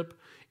leadership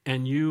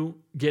and you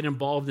get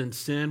involved in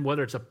sin,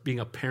 whether it's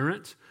being a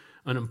parent,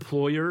 an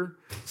employer,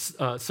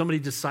 somebody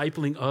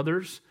discipling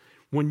others,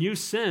 when you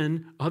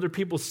sin, other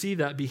people see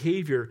that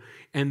behavior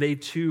and they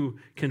too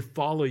can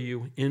follow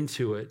you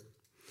into it.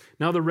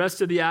 Now, the rest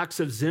of the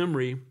acts of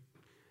Zimri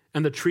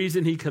and the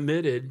treason he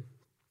committed,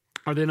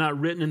 are they not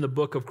written in the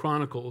book of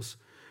Chronicles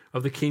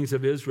of the kings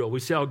of Israel? We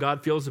see how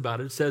God feels about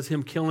it. It says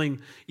him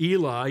killing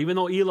Elah, even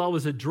though Elah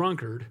was a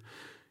drunkard,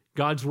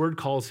 God's word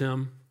calls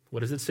him, what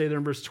does it say there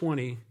in verse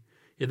 20?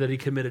 That he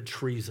committed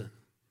treason.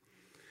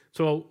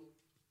 So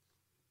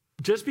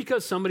just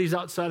because somebody's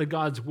outside of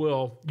God's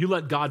will, you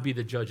let God be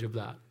the judge of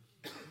that.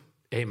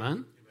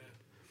 Amen?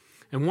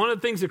 And one of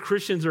the things that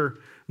Christians are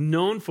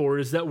known for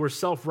is that we're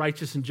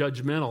self-righteous and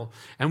judgmental,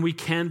 and we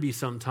can be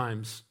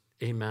sometimes.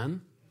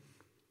 Amen?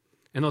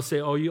 And they'll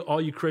say,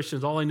 all you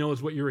Christians, all I know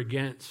is what you're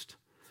against.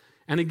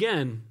 And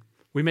again,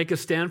 we make a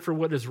stand for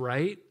what is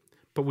right,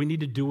 but we need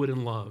to do it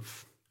in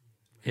love.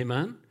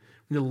 Amen?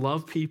 We need to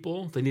love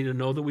people. They need to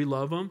know that we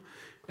love them.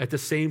 At the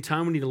same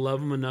time, we need to love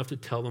them enough to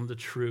tell them the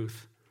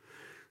truth.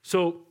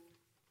 So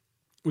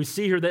we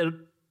see here that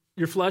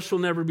your flesh will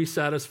never be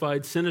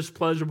satisfied. Sin is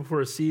pleasurable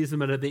for a season,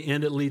 but at the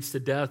end it leads to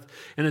death.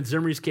 And in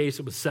Zimri's case,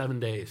 it was 7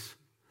 days.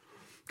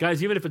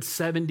 Guys, even if it's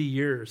 70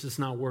 years, it's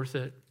not worth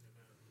it.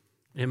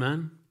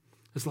 Amen?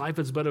 This life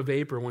is but a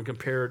vapor when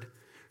compared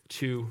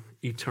to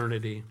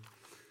eternity.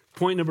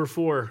 Point number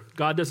 4,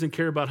 God doesn't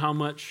care about how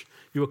much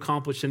you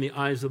accomplish in the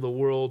eyes of the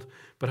world,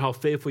 but how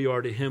faithful you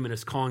are to him and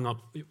his calling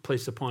up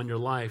placed upon your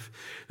life.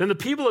 Then the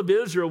people of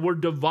Israel were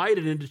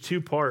divided into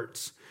 2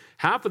 parts.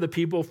 Half of the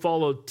people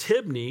followed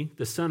Tibni,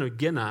 the son of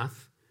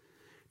Ginath,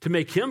 to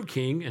make him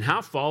king, and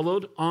half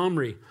followed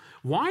Omri.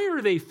 Why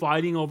are they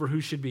fighting over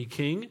who should be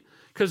king?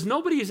 Because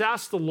nobody's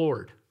asked the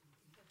Lord.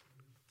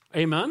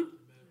 Amen?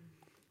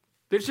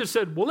 They just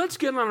said, well, let's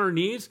get on our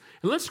knees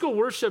and let's go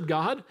worship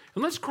God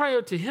and let's cry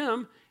out to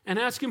him and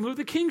ask him who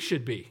the king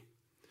should be.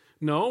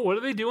 No, what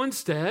do they do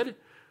instead?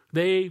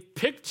 They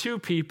pick 2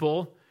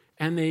 people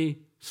and they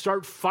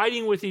start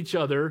fighting with each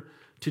other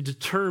to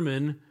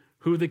determine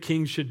who the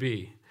king should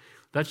be.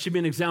 That should be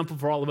an example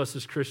for all of us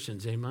as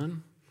Christians.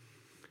 Amen?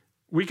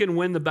 We can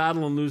win the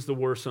battle and lose the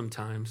war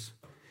sometimes.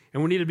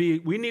 And we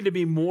need to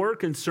be more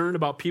concerned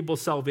about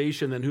people's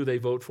salvation than who they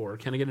vote for.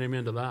 Can I get an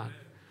amen to that?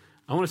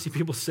 I want to see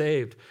people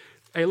saved.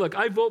 Hey, look,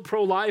 I vote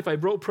pro-life, I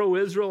vote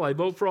pro-Israel, I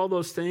vote for all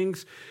those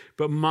things,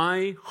 but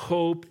my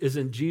hope is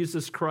in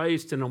Jesus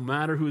Christ, and no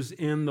matter who's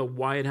in the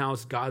White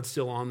House, God's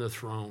still on the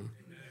throne.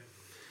 Amen.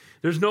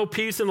 There's no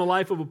peace in the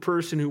life of a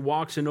person who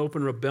walks in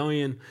open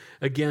rebellion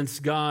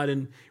against God,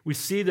 and we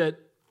see that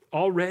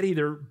already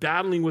they're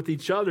battling with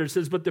each other. It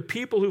says, but the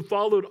people who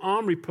followed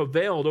Omri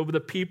prevailed over the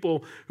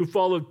people who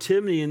followed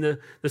Tibni and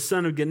the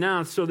son of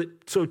Ginath,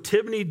 so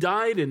Tibni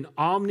died and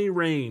Omri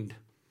reigned.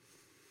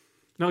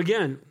 Now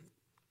again,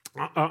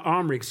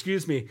 Omri,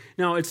 excuse me.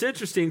 Now, it's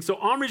interesting. So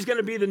Omri's going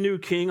to be the new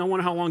king. I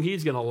wonder how long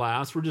he's going to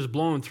last. We're just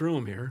blowing through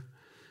him here.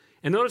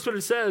 And notice what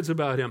it says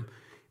about him.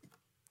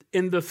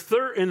 In the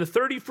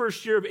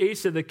 31st year of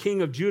Asa, the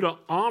king of Judah,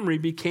 Omri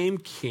became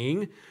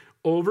king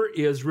over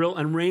Israel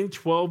and reigned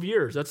 12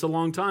 years. That's a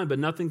long time, but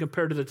nothing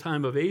compared to the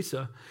time of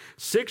Asa.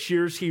 6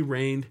 years he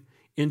reigned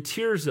in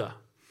Tirzah.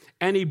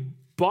 And he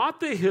bought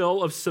the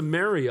hill of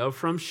Samaria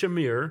from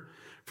Shamir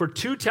for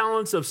 2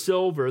 talents of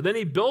silver. Then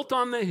he built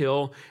on the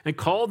hill and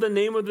called the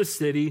name of the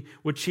city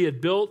which he had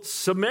built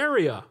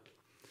Samaria,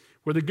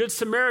 where the Good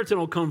Samaritan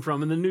will come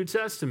from in the New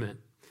Testament,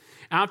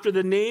 after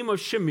the name of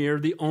Shamir,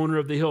 the owner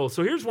of the hill.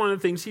 So here's one of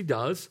the things he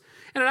does,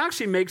 and it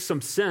actually makes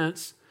some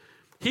sense.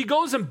 He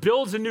goes and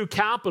builds a new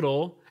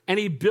capital, and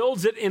he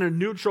builds it in a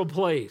neutral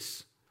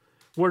place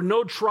where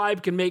no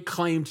tribe can make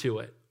claim to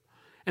it.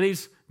 And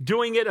he's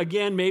doing it,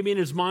 again, maybe in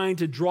his mind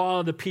to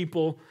draw the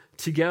people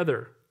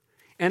together.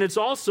 And it's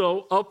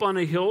also up on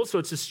a hill, so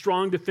it's a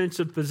strong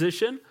defensive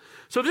position.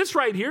 So this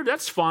right here,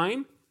 that's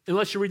fine,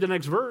 unless you read the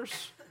next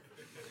verse.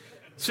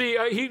 See,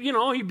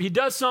 he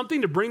does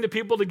something to bring the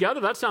people together.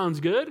 That sounds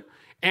good.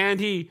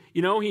 And he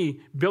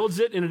builds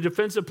it in a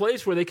defensive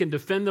place where they can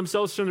defend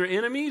themselves from their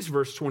enemies.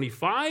 Verse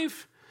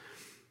 25.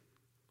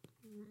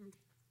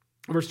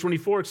 Verse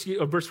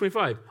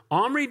 25.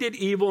 Omri did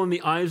evil in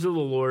the eyes of the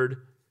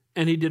Lord,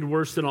 and he did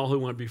worse than all who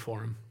went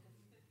before him.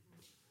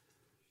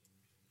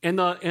 In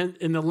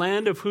the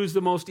land of who's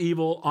the most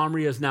evil,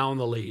 Omri is now in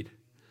the lead.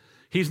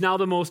 He's now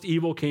the most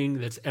evil king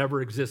that's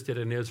ever existed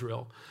in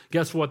Israel.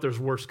 Guess what? There's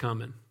worse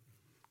coming.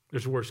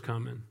 There's worse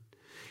coming.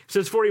 It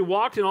says, for he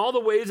walked in all the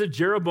ways of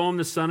Jeroboam,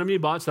 the son of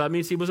Nebat. So that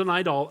means he was an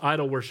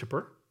idol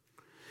worshiper.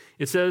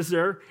 It says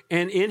there,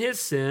 and in his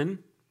sin,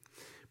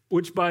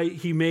 which by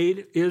he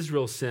made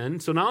Israel sin.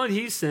 So not only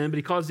he sinned, but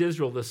he caused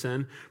Israel to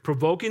sin,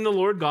 provoking the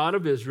Lord God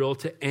of Israel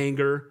to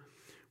anger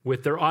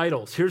with their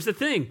idols. Here's the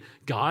thing.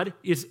 God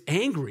is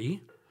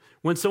angry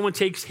when someone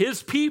takes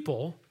his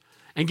people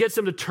and gets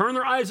them to turn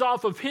their eyes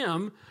off of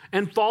him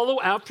and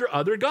follow after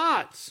other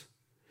gods.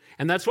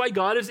 And that's why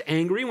God is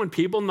angry when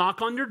people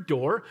knock on your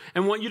door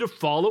and want you to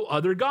follow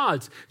other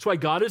gods. That's why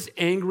God is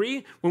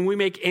angry when we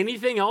make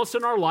anything else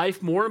in our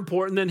life more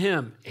important than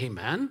him.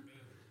 Amen?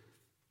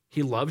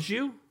 He loves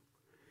you.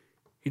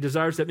 He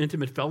desires to have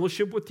intimate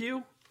fellowship with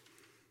you.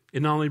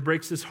 It not only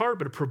breaks his heart,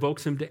 but it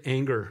provokes him to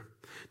anger.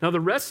 Now, the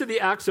rest of the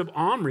acts of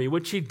Omri,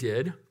 which he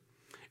did,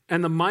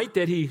 and the might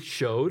that he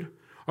showed,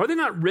 are they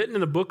not written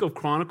in the book of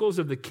Chronicles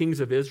of the kings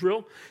of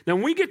Israel? Now,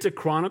 when we get to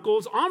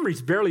Chronicles,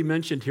 Omri's barely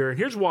mentioned here, and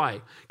here's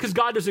why. Because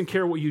God doesn't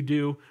care what you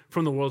do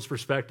from the world's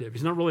perspective.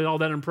 He's not really all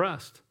that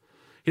impressed.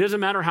 It doesn't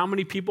matter how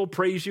many people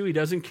praise you. He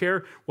doesn't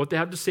care what they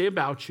have to say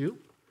about you.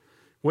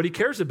 What he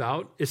cares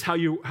about is how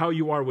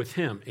you are with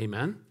him.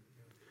 Amen?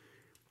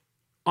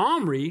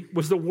 Omri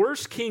was the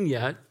worst king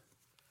yet.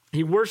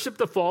 He worshiped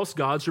the false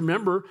gods.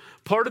 Remember,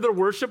 part of their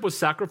worship was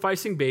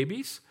sacrificing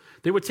babies.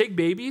 They would take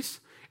babies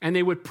and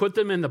they would put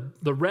them in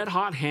the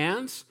red-hot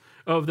hands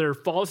of their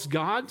false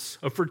gods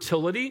of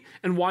fertility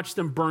and watch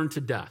them burn to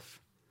death.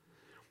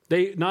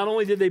 Not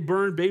only did they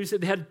burn babies,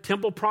 they had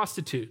temple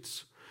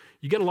prostitutes.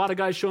 You get a lot of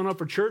guys showing up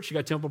for church, you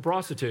got temple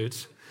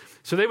prostitutes.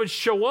 So they would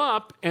show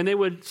up and they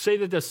would say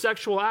that the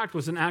sexual act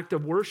was an act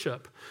of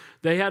worship.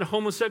 They had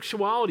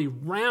homosexuality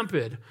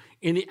rampant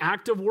in the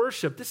act of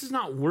worship. This is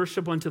not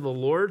worship unto the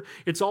Lord.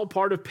 It's all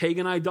part of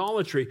pagan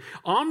idolatry.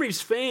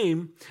 Omri's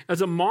fame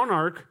as a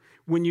monarch,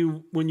 when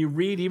you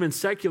read even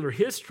secular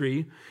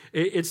history,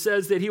 it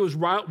says that he was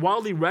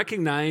widely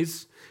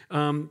recognized,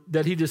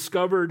 that he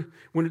discovered,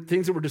 when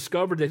things that were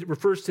discovered, that it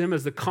refers to him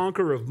as the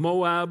conqueror of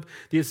Moab.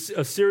 The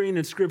Assyrian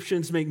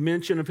inscriptions make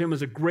mention of him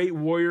as a great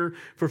warrior.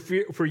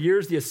 For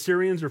years, the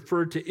Assyrians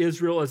referred to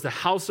Israel as the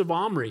house of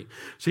Omri.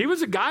 So he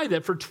was a guy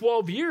that for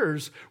 12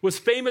 years was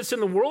famous in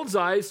the world's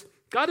eyes.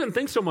 God didn't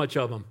think so much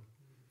of him.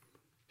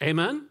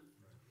 Amen?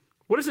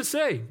 What does it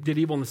say? Did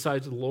evil in the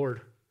sight of the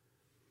Lord.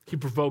 He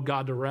provoked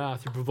God to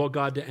wrath. He provoked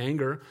God to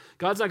anger.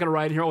 God's not going to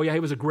write in here, oh yeah, he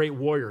was a great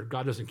warrior.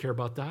 God doesn't care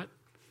about that.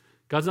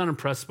 God's not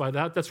impressed by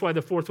that. That's why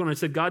the fourth one, I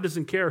said, God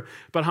doesn't care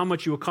about how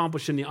much you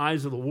accomplish in the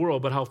eyes of the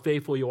world, but how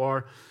faithful you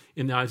are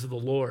in the eyes of the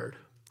Lord.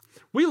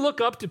 We look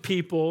up to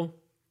people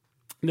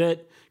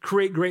that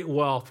create great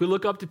wealth. We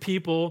look up to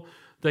people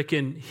that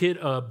can hit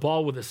a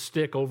ball with a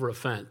stick over a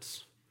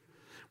fence.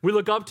 We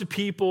look up to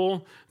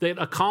people that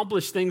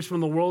accomplish things from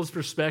the world's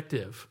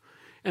perspective.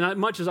 And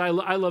much as I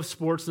love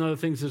sports and other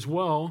things as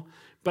well,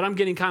 but I'm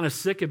getting kind of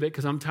sick of it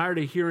because I'm tired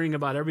of hearing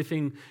about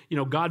everything,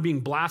 God being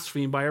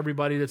blasphemed by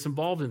everybody that's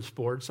involved in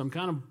sports. I'm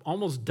kind of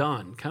almost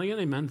done. Kind of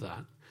getting amen to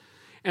that.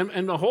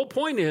 And the whole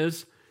point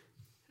is,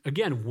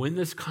 again, when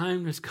this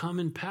time has come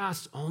and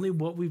passed, only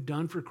what we've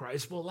done for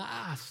Christ will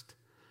last.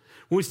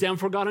 When we stand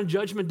before God on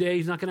Judgment Day,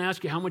 he's not going to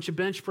ask you how much you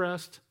bench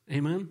pressed.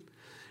 Amen.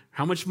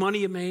 How much money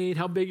you made,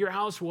 how big your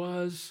house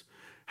was,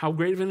 how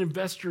great of an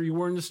investor you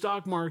were in the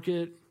stock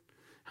market,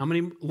 how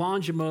many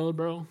lawns you mowed,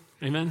 bro.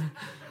 Amen.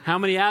 How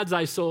many ads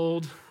I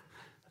sold,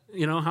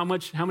 how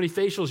many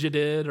facials you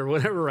did or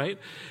whatever, right?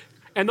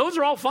 And those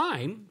are all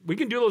fine. We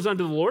can do those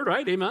unto the Lord,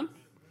 right? Amen.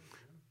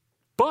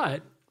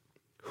 But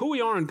who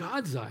we are in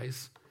God's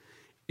eyes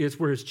is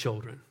we're his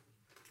children.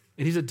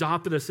 And he's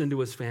adopted us into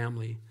his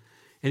family.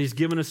 And he's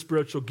given us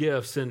spiritual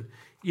gifts. And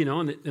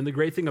the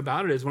great thing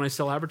about it is when I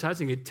sell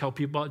advertising, I tell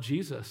people about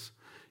Jesus.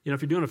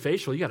 If you're doing a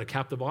facial, you got a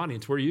captive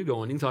audience. Where are you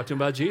going? You can talk to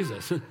them about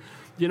Jesus.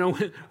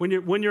 When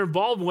you're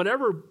involved in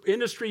whatever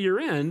industry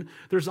you're in,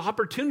 there's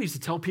opportunities to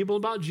tell people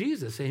about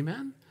Jesus.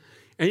 Amen.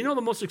 And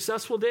the most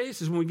successful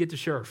days is when we get to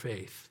share our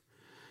faith.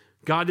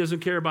 God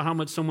doesn't care about how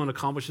much someone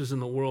accomplishes in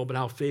the world, but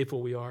how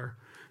faithful we are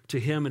to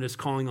him and his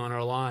calling on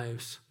our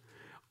lives.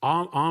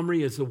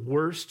 Omri is the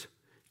worst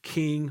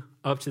king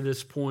up to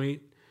this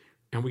point.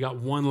 And we got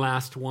one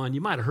last one. You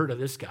might have heard of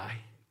this guy.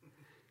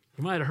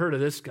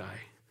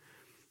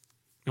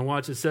 And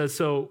watch, it says,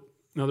 so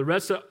now the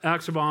rest of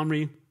acts of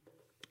Omri,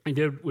 he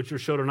did, which are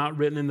showed, are not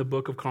written in the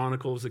book of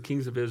Chronicles, the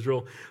kings of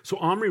Israel. So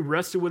Omri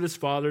rested with his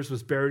fathers,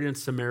 was buried in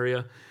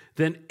Samaria.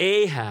 Then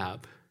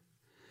Ahab,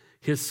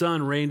 his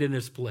son, reigned in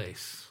his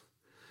place.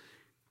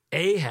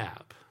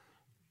 Ahab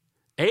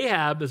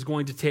is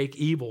going to take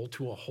evil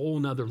to a whole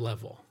nother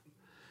level.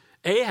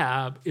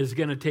 Ahab is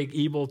going to take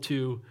evil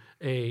to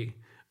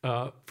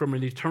from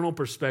an eternal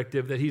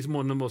perspective, that he's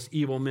one of the most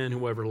evil men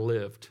who ever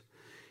lived.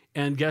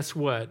 And guess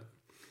what?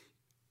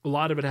 A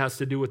lot of it has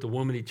to do with the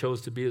woman he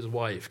chose to be his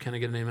wife. Can I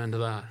get an amen to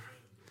that?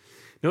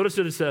 Notice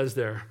what it says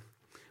there.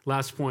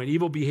 Last point.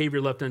 Evil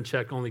behavior left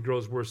unchecked only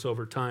grows worse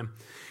over time.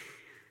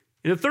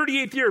 In the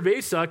 38th year of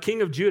Asa,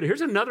 king of Judah,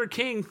 here's another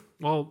king.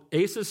 Well,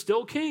 Asa's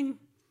still king.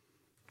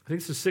 I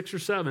think this is 6 or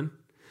 7.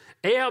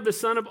 Ahab, the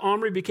son of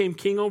Omri, became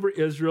king over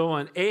Israel,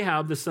 and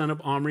Ahab, the son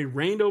of Omri,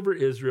 reigned over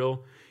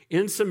Israel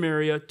in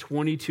Samaria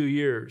 22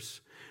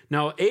 years.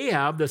 Now,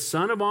 Ahab, the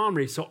son of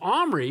Omri, so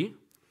Omri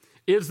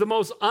is the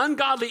most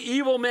ungodly,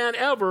 evil man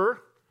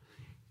ever,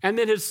 and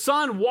then his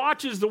son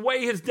watches the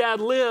way his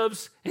dad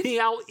lives, and he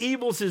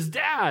out-evils his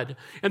dad.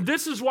 And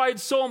this is why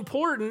it's so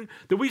important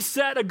that we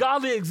set a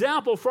godly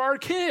example for our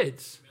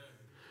kids.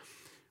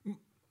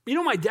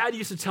 My dad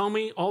used to tell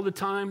me all the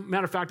time,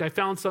 matter of fact,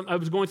 I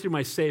was going through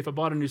my safe, I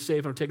bought a new safe,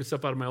 and I'm taking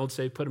stuff out of my old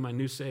safe, put in my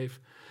new safe.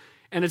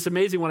 And it's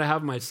amazing what I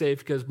have in my safe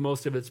because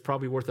most of it's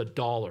probably worth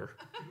 $1.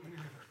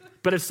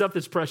 But it's stuff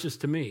that's precious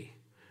to me.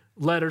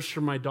 Letters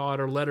from my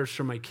daughter, letters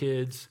from my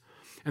kids.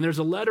 And there's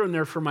a letter in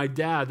there for my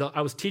dad.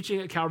 I was teaching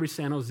at Calvary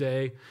San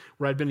Jose,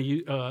 where I'd been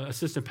an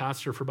assistant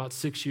pastor for about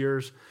 6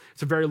 years.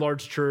 It's a very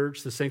large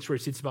church. The sanctuary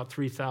seats about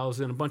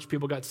 3,000. A bunch of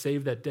people got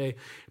saved that day.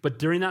 But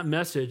during that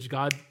message,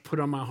 God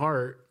put on my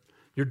heart,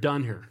 you're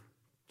done here.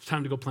 It's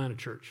time to go plant a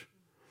church.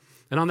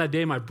 And on that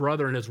day, my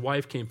brother and his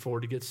wife came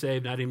forward to get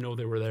saved, and I didn't even know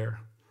they were there.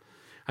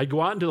 I'd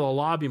go out into the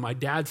lobby. My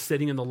dad's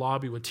sitting in the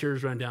lobby with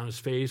tears running down his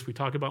face. We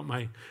talk about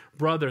my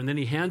brother, and then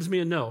he hands me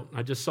a note.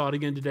 I just saw it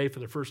again today for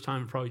the first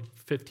time in probably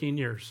 15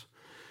 years.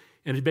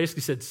 And it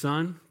basically said,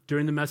 son,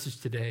 during the message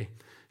today,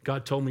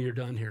 God told me you're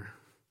done here.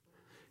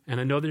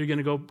 And I know that you're going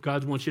to go,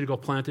 God wants you to go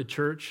plant a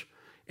church.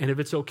 And if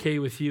it's okay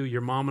with you,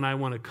 your mom and I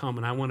want to come,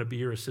 and I want to be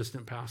your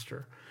assistant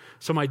pastor.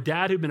 So my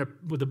dad, who'd been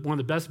one of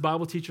the best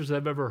Bible teachers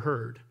I've ever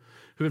heard,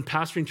 who've been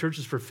pastoring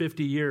churches for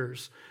 50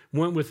 years,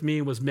 went with me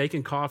and was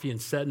making coffee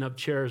and setting up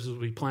chairs as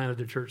we planted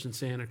the church in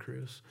Santa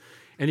Cruz.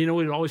 And you know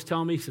what he'd always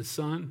tell me? He said,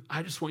 son,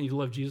 I just want you to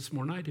love Jesus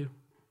more than I do.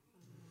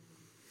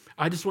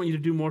 I just want you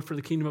to do more for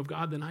the kingdom of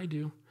God than I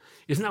do.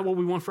 Isn't that what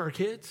we want for our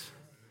kids?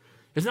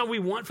 Isn't that what we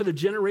want for the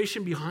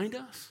generation behind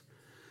us?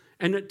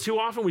 And too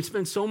often we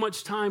spend so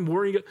much time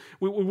worrying.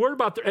 We worry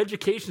about their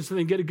education so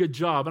they can get a good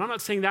job. And I'm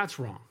not saying that's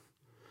wrong.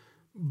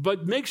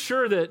 But make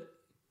sure that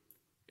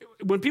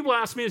when people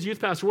ask me as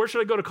youth pastor, where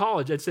should I go to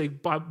college? I'd say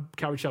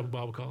Calvary Chapel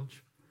Bible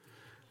College.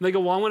 And they go,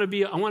 well, I want to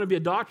be a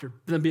doctor.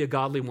 Then be a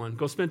godly one.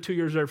 Go spend 2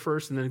 years there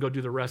first and then go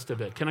do the rest of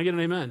it. Can I get an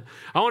amen?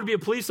 I want to be a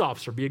police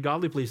officer. Be a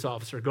godly police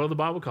officer. Go to the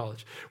Bible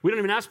college. We don't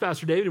even ask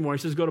Pastor David anymore. He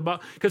says go to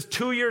Bible, because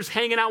 2 years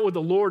hanging out with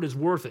the Lord is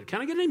worth it.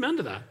 Can I get an amen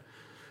to that?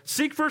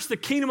 Seek first the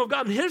kingdom of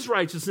God and his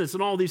righteousness,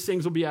 and all these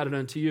things will be added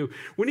unto you.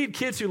 We need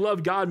kids who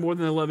love God more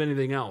than they love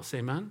anything else.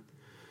 Amen?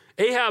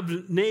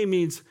 Ahab's name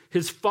means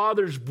his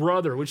father's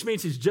brother, which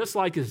means he's just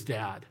like his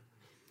dad.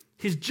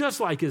 He's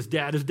just like his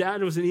dad. His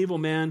dad was an evil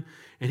man,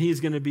 and he's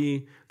going to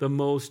be the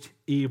most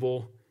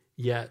evil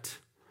yet.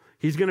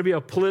 He's going to be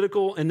a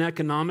political and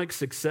economic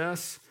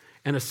success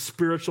and a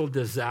spiritual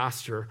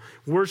disaster.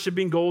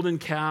 Worshiping golden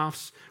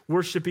calves,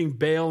 worshiping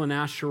Baal and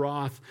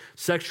Asheroth,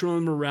 sexual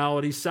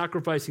immorality,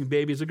 sacrificing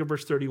babies. Look at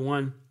verse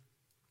 31.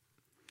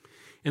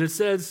 And it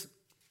says,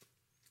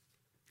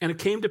 and it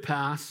came to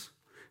pass,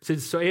 it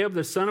says, so Ahab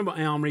the son of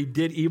Omri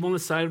did evil in the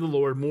sight of the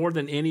Lord more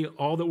than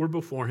all that were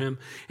before him.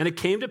 And it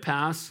came to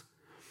pass,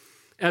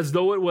 as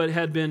though it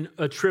had been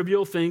a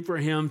trivial thing for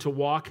him to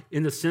walk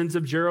in the sins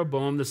of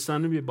Jeroboam, the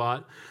son of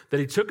Nebat, that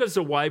he took as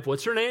a wife,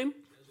 what's her name?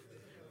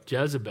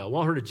 Jezebel.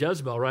 Well, heard of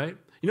Jezebel, right?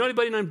 You know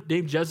anybody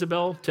named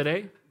Jezebel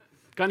today?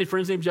 Got any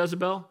friends named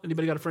Jezebel?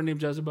 Anybody got a friend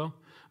named Jezebel?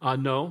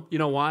 No. You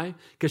know why?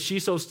 Because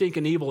she's so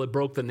stinking evil, it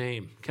broke the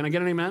name. Can I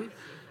get an amen?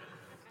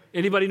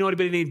 Anybody know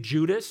anybody named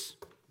Judas?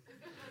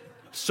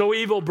 So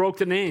evil, broke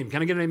the name.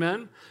 Can I get an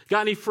amen?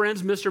 Got any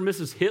friends, Mr. and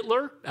Mrs.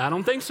 Hitler? I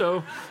don't think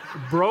so.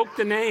 Broke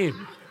the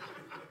name.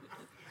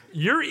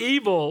 You're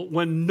evil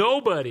when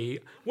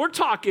we're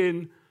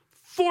talking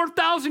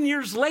 4,000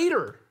 years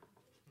later,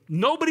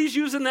 nobody's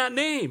using that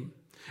name.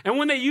 And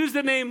when they use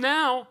the name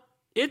now,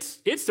 it's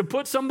to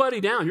put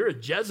somebody down. You're a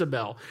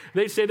Jezebel.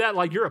 They say that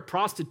like you're a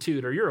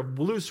prostitute or you're a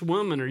loose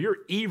woman or you're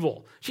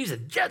evil. She's a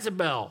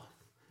Jezebel.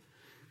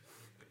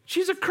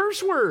 She's a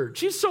curse word.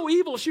 She's so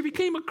evil, she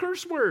became a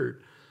curse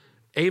word.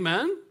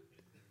 Amen?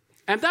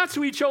 And that's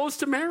who he chose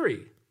to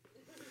marry.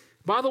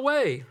 By the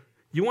way,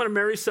 you want to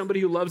marry somebody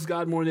who loves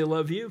God more than they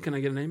love you? Can I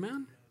get an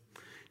amen?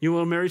 You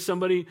want to marry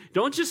somebody?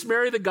 Don't just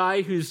marry the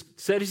guy who's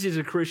said he's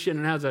a Christian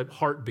and has a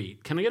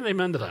heartbeat. Can I get an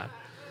amen to that?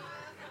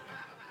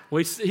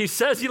 Well, he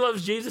says he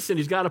loves Jesus and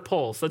he's got a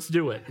pulse. Let's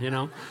do it,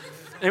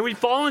 And we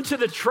fall into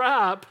the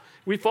trap.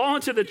 We fall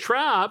into the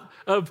trap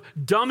of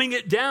dumbing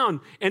it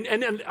down.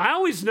 And I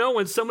always know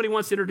when somebody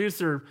wants to introduce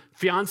their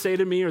fiance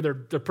to me or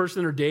the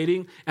person they're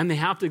dating, and they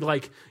have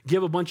to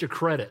give a bunch of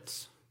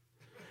credits.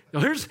 Now,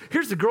 here's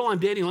the girl I'm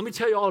dating. Let me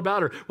tell you all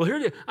about her.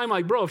 Well, I'm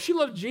like, bro, if she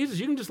loves Jesus,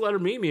 you can just let her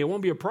meet me. It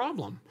won't be a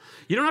problem.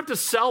 You don't have to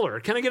sell her.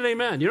 Can I get an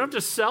amen? You don't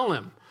have to sell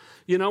him.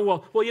 He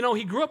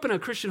grew up in a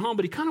Christian home,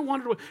 but he kind of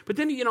wanted to, but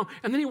then,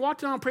 and then he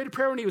walked down and prayed a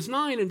prayer when he was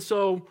 9, and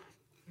so,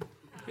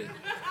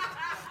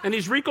 and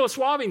he's Rico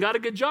Suave and got a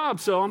good job,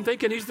 so I'm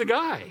thinking he's the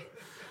guy.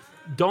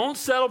 Don't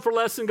settle for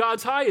less than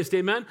God's highest,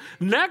 amen?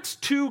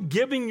 Next to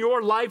giving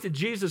your life to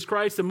Jesus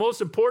Christ, the most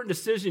important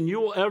decision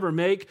you will ever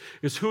make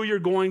is who you're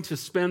going to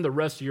spend the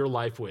rest of your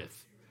life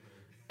with.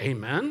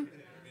 Amen?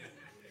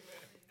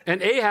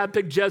 And Ahab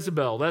picked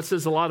Jezebel. That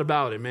says a lot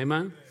about him,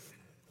 amen?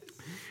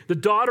 The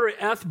daughter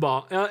of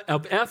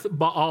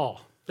Ethbaal,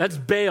 that's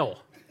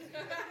Baal.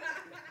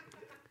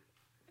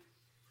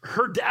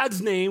 Her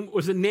dad's name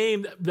was a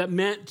name that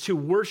meant to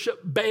worship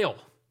Baal.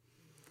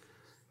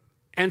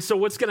 And so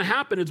what's going to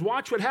happen is,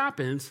 watch what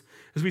happens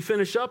as we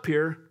finish up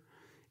here.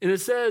 And it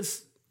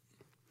says,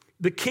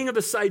 the king of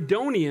the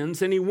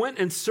Sidonians, and he went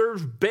and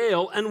served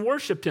Baal and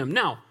worshiped him.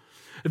 Now,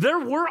 there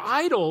were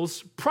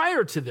idols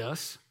prior to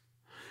this,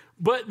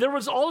 but there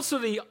was also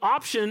the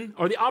option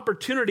or the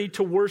opportunity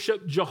to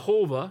worship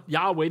Jehovah,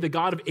 Yahweh, the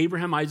God of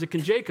Abraham, Isaac,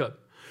 and Jacob.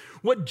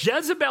 What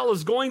Jezebel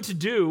is going to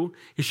do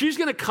is she's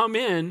going to come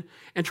in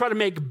and try to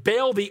make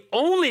Baal the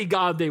only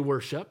God they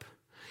worship.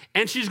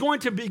 And she's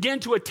going to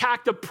begin to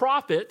attack the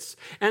prophets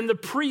and the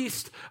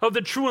priests of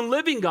the true and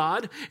living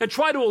God and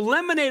try to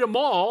eliminate them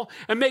all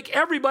and make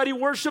everybody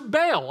worship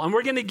Baal. And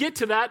we're going to get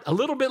to that a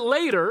little bit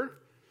later.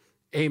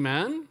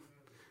 Amen.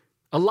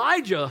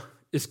 Elijah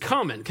is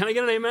coming. Can I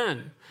get an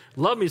amen?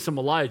 Love me some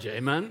Elijah.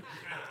 Amen.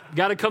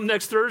 Got to come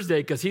next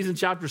Thursday because he's in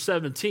chapter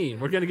 17.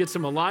 We're going to get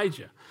some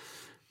Elijah.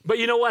 But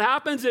you know what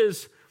happens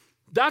is,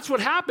 that's what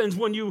happens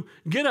when you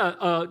get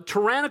a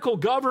tyrannical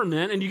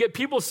government and you get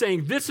people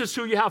saying, this is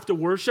who you have to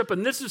worship,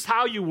 and this is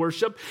how you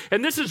worship,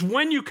 and this is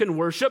when you can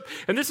worship,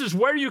 and this is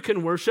where you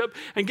can worship.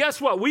 And guess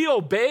what? We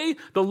obey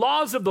the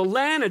laws of the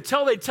land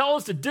until they tell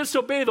us to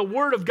disobey the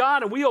word of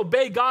God, and we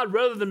obey God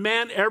rather than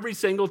man every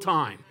single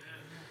time.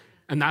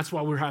 And that's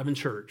why we're having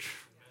church.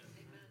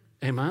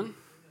 Amen?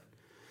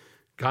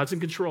 God's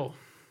in control.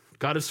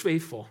 God is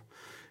faithful.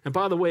 And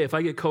by the way, if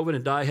I get COVID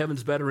and die,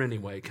 heaven's better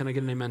anyway. Can I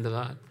get an amen to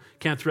that?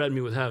 Can't threaten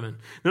me with heaven.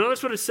 Now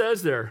notice what it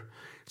says there.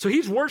 So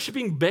he's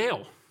worshiping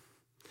Baal.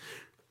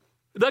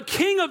 The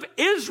king of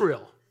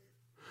Israel,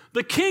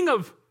 the king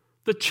of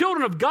the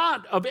children of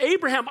God, of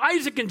Abraham,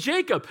 Isaac, and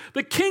Jacob,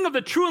 the king of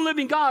the true and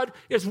living God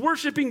is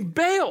worshiping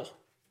Baal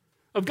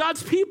of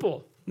God's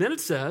people. And then it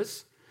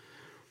says,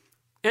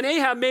 and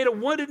Ahab made a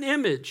wooden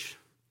image.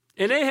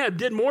 And Ahab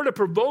did more to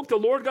provoke the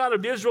Lord God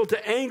of Israel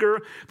to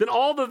anger than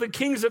all of the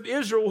kings of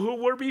Israel who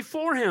were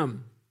before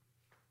him.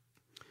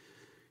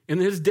 In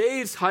his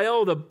days,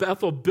 Hiel the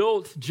Bethel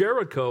built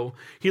Jericho.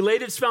 He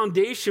laid its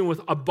foundation with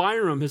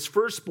Abiram, his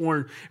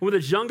firstborn, and with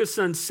his youngest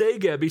son,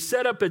 Segeb. He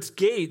set up its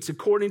gates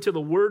according to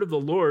the word of the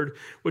Lord,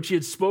 which he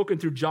had spoken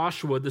through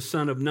Joshua, the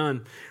son of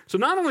Nun. So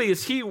not only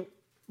is he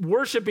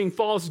worshiping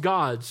false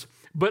gods,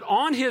 but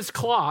on his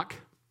clock,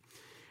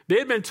 they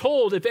had been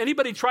told if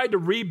anybody tried to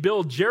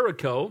rebuild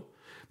Jericho,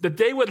 that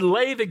they would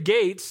lay the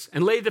gates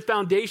and lay the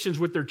foundations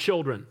with their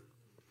children.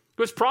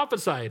 It was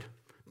prophesied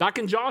back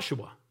in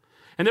Joshua.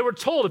 And they were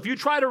told, if you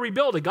try to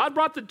rebuild it, God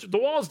brought the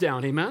walls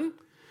down, amen?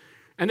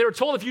 And they were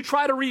told, if you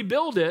try to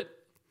rebuild it,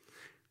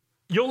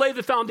 you'll lay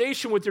the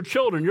foundation with your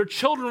children. Your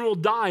children will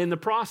die in the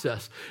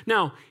process.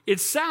 Now,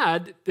 it's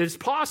sad that it's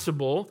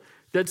possible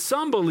that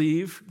some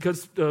believe,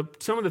 because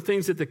some of the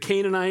things that the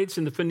Canaanites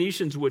and the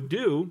Phoenicians would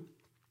do,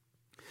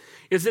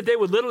 is that they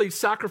would literally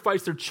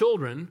sacrifice their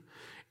children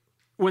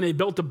when they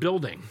built a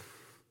building.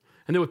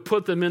 And they would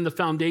put them in the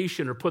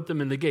foundation or put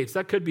them in the gates.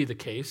 That could be the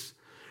case.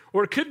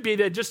 Or it could be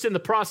that just in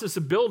the process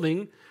of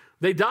building,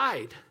 they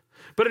died.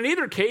 But in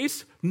either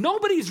case,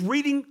 nobody's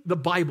reading the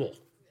Bible.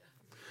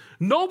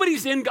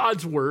 Nobody's in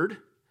God's word,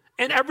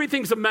 and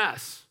everything's a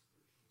mess.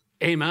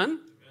 Amen?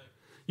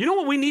 You know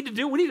what we need to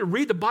do? We need to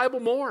read the Bible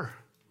more.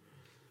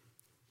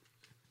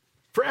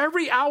 For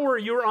every hour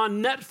you're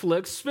on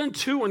Netflix, spend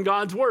 2 in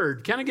God's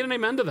word. Can I get an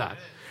amen to that?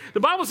 The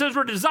Bible says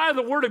we're to desire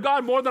the word of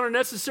God more than our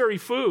necessary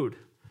food.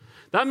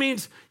 That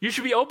means you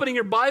should be opening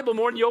your Bible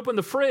more than you open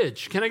the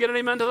fridge. Can I get an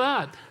amen to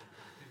that?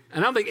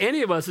 And I don't think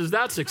any of us is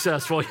that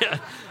successful yet.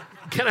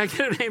 Can I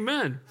get an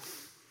amen?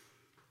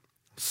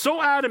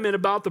 So adamant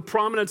about the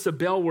prominence of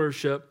Baal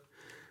worship,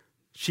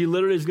 she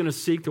literally is going to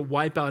seek to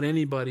wipe out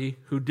anybody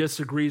who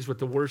disagrees with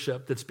the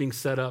worship that's being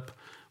set up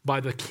by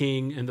the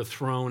king and the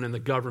throne and the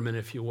government,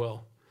 if you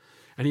will.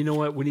 And you know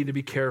what? We need to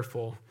be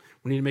careful.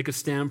 We need to make a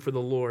stand for the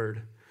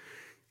Lord.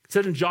 It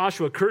said in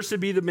Joshua, cursed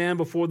be the man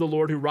before the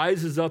Lord who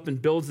rises up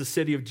and builds the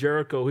city of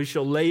Jericho. He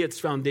shall lay its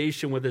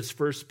foundation with its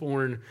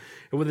firstborn,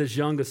 and with his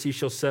youngest he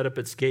shall set up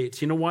its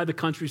gates. You know why the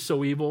country's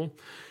so evil?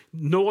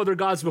 No other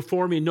gods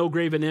before me, no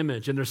graven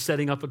image. And they're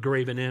setting up a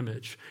graven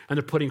image. And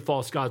they're putting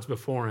false gods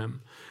before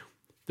him.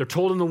 They're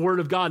told in the word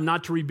of God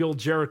not to rebuild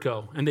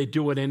Jericho, and they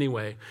do it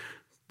anyway.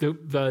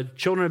 The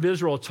children of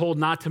Israel are told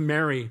not to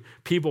marry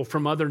people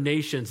from other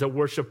nations that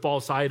worship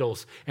false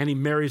idols, and he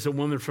marries a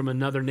woman from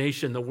another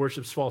nation that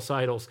worships false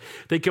idols.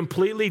 They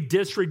completely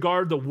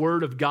disregard the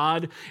word of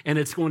God, and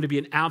it's going to be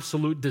an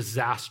absolute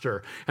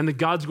disaster. And that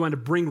God's going to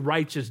bring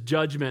righteous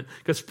judgment,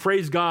 because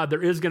praise God,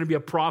 there is going to be a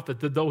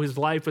prophet that though his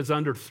life is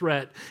under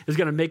threat, is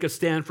going to make a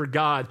stand for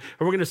God.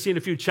 And we're going to see in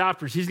a few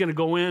chapters, he's going to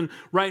go in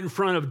right in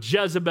front of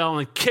Jezebel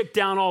and kick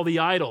down all the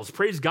idols.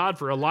 Praise God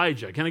for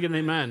Elijah. Can I get an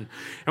amen?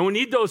 And we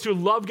need those who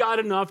love God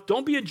enough.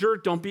 Don't be a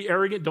jerk. Don't be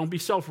arrogant. Don't be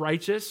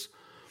self-righteous.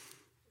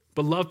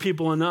 But love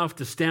people enough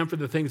to stand for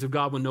the things of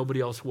God when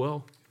nobody else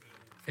will.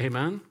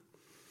 Amen?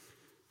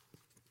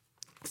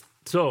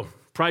 So,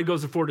 pride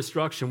goes before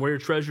destruction. Where your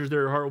treasure is,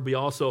 there your heart will be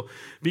also.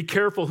 Be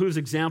careful whose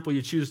example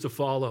you choose to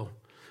follow.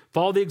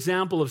 Follow the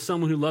example of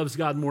someone who loves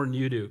God more than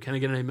you do. Can I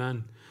get an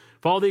amen?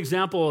 Follow the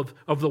example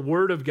of the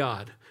Word of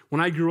God. When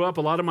I grew up,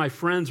 a lot of my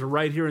friends are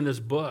right here in this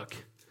book.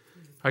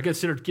 I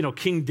considered,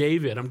 King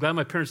David. I'm glad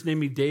my parents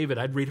named me David.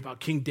 I'd read about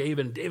King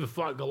David, and David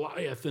fought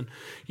Goliath. And,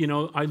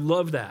 I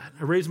love that.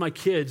 I raised my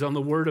kids on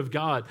the word of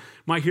God.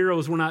 My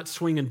heroes were not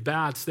swinging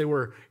bats. They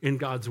were in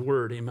God's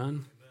word.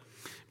 Amen.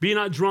 Be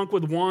not drunk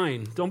with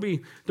wine.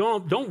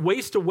 Don't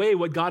waste away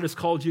what God has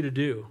called you to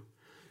do.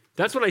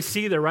 That's what I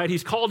see there, right?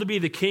 He's called to be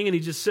the king, and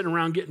he's just sitting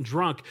around getting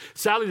drunk.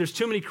 Sadly, there's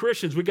too many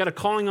Christians. We've got a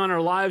calling on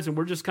our lives, and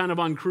we're just kind of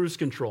on cruise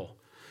control.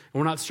 And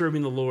we're not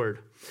serving the Lord.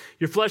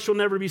 Your flesh will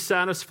never be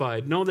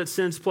satisfied. Know that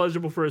sin's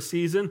pleasurable for a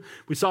season.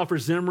 We saw for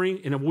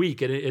Zimri, in a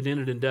week, it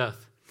ended in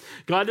death.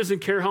 God doesn't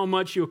care how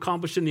much you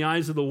accomplish in the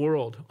eyes of the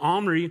world.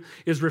 Omri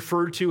is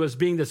referred to as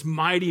being this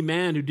mighty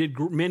man who did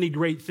many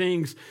great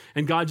things,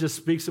 and God just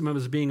speaks of him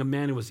as being a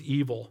man who was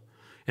evil,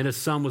 and his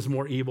son was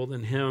more evil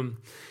than him.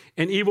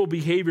 And evil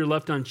behavior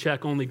left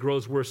unchecked only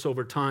grows worse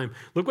over time.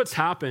 Look what's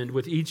happened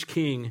with each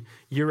king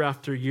year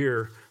after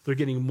year. They're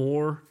getting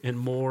more and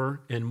more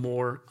and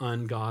more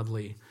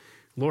ungodly.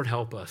 Lord,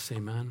 help us.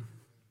 Amen.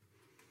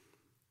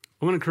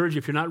 I want to encourage you,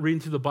 if you're not reading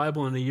through the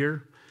Bible in a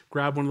year,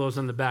 grab one of those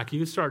on the back. You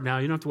can start now.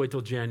 You don't have to wait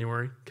till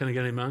January. Can I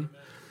get an amen?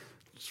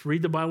 Just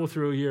read the Bible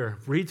through a year.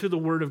 Read through the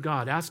Word of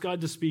God. Ask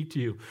God to speak to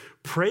you.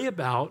 Pray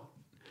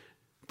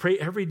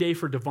every day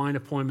for divine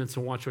appointments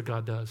and watch what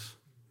God does.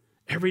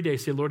 Every day,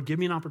 say, Lord, give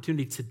me an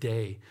opportunity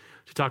today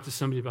to talk to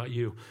somebody about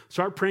you.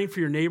 Start praying for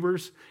your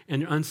neighbors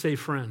and your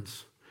unsafe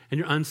friends and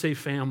your unsafe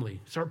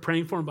family. Start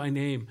praying for them by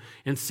name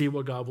and see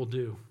what God will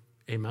do.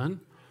 Amen?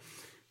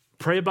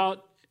 Pray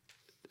about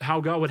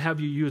how God would have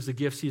you use the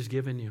gifts he's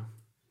given you.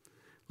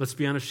 Let's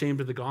be unashamed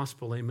of the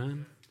gospel.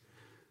 Amen?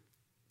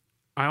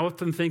 I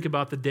often think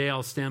about the day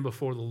I'll stand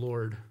before the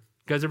Lord. You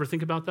guys ever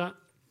think about that?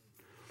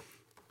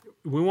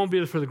 We won't be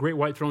there for the great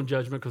white throne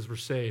judgment because we're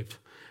saved.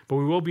 But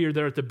we will be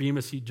there at the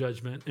Bema Seat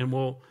judgment, and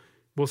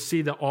we'll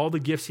see that all the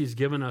gifts he's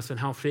given us and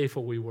how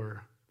faithful we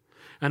were.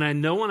 And I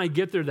know when I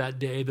get there that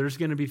day, there's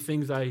going to be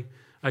things I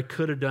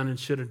could have done and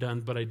should have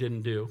done, but I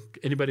didn't do.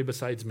 Anybody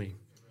besides me?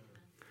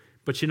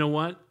 But you know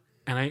what?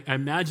 And I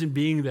imagine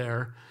being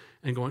there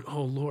and going,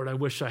 oh, Lord, I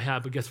wish I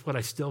had, but guess what?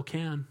 I still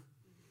can.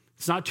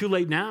 It's not too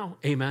late now.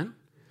 Amen?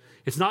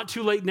 It's not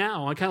too late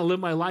now. I kind of live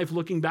my life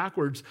looking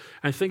backwards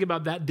and think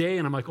about that day,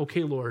 and I'm like,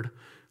 okay, Lord,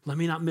 let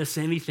me not miss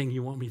anything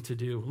you want me to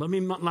do. Let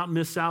me not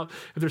miss out.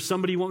 If there's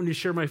somebody you want me to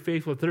share my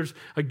faith with, if there's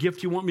a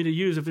gift you want me to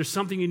use, if there's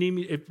something you need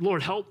me,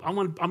 Lord, help. I'm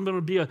going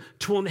to be a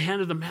tool in the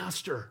hand of the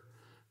master.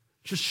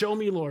 Just show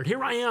me, Lord.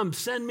 Here I am.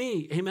 Send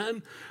me.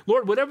 Amen.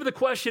 Lord, whatever the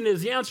question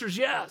is, the answer is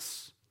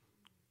yes.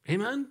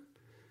 Amen.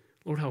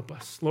 Lord, help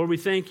us. Lord, we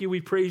thank you. We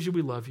praise you.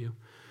 We love you.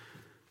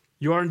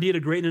 You are indeed a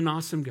great and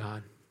awesome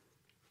God.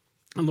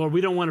 And Lord,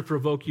 we don't want to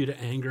provoke you to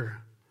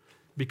anger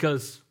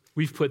because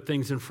we've put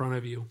things in front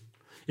of you.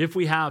 If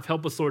we have,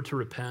 help us, Lord, to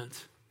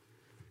repent.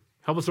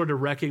 Help us, Lord, to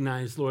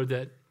recognize, Lord,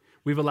 that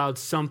we've allowed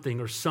something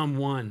or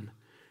someone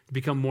to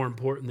become more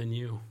important than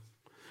you.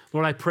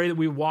 Lord, I pray that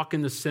we walk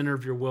in the center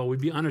of your will. We'd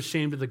be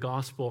unashamed of the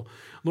gospel.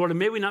 Lord, and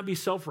may we not be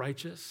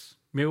self-righteous.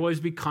 May we always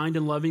be kind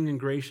and loving and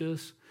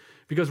gracious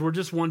because we're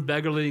just one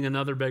beggar leading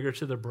another beggar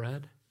to the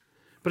bread.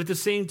 But at the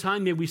same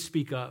time, may we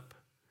speak up.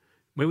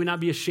 May we not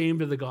be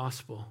ashamed of the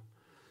gospel.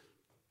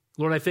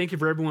 Lord, I thank you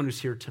for everyone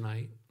who's here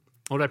tonight.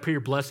 Lord, I pray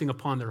your blessing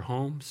upon their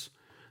homes,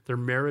 their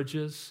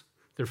marriages,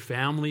 their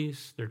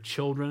families, their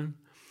children.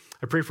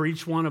 I pray for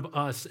each one of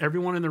us,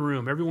 everyone in the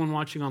room, everyone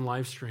watching on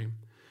live stream,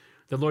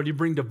 that, Lord, you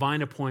bring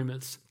divine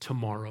appointments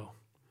tomorrow,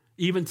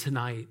 even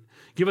tonight.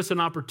 Give us an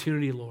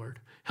opportunity, Lord.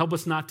 Help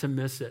us not to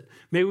miss it.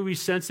 May we be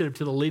sensitive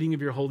to the leading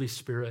of your Holy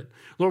Spirit.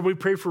 Lord, we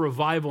pray for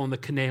revival in the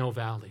Conejo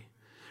Valley.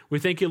 We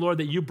thank you, Lord,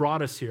 that you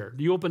brought us here.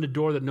 You opened a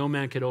door that no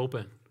man could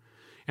open.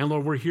 And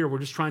Lord, we're here. We're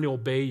just trying to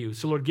obey you.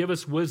 So Lord, give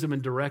us wisdom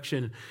and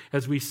direction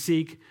as we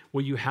seek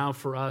what you have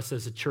for us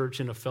as a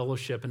church and a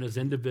fellowship and as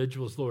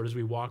individuals, Lord, as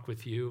we walk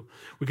with you.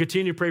 We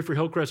continue to pray for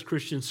Hillcrest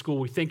Christian School.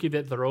 We thank you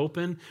that they're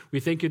open. We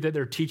thank you that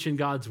they're teaching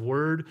God's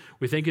word.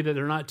 We thank you that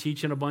they're not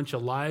teaching a bunch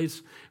of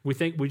lies. We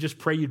just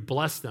pray you'd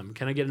bless them.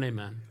 Can I get an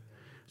amen?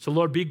 So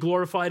Lord, be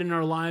glorified in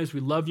our lives. We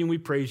love you and we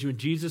praise you. In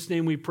Jesus'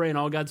 name we pray. And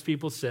all God's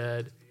people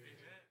said,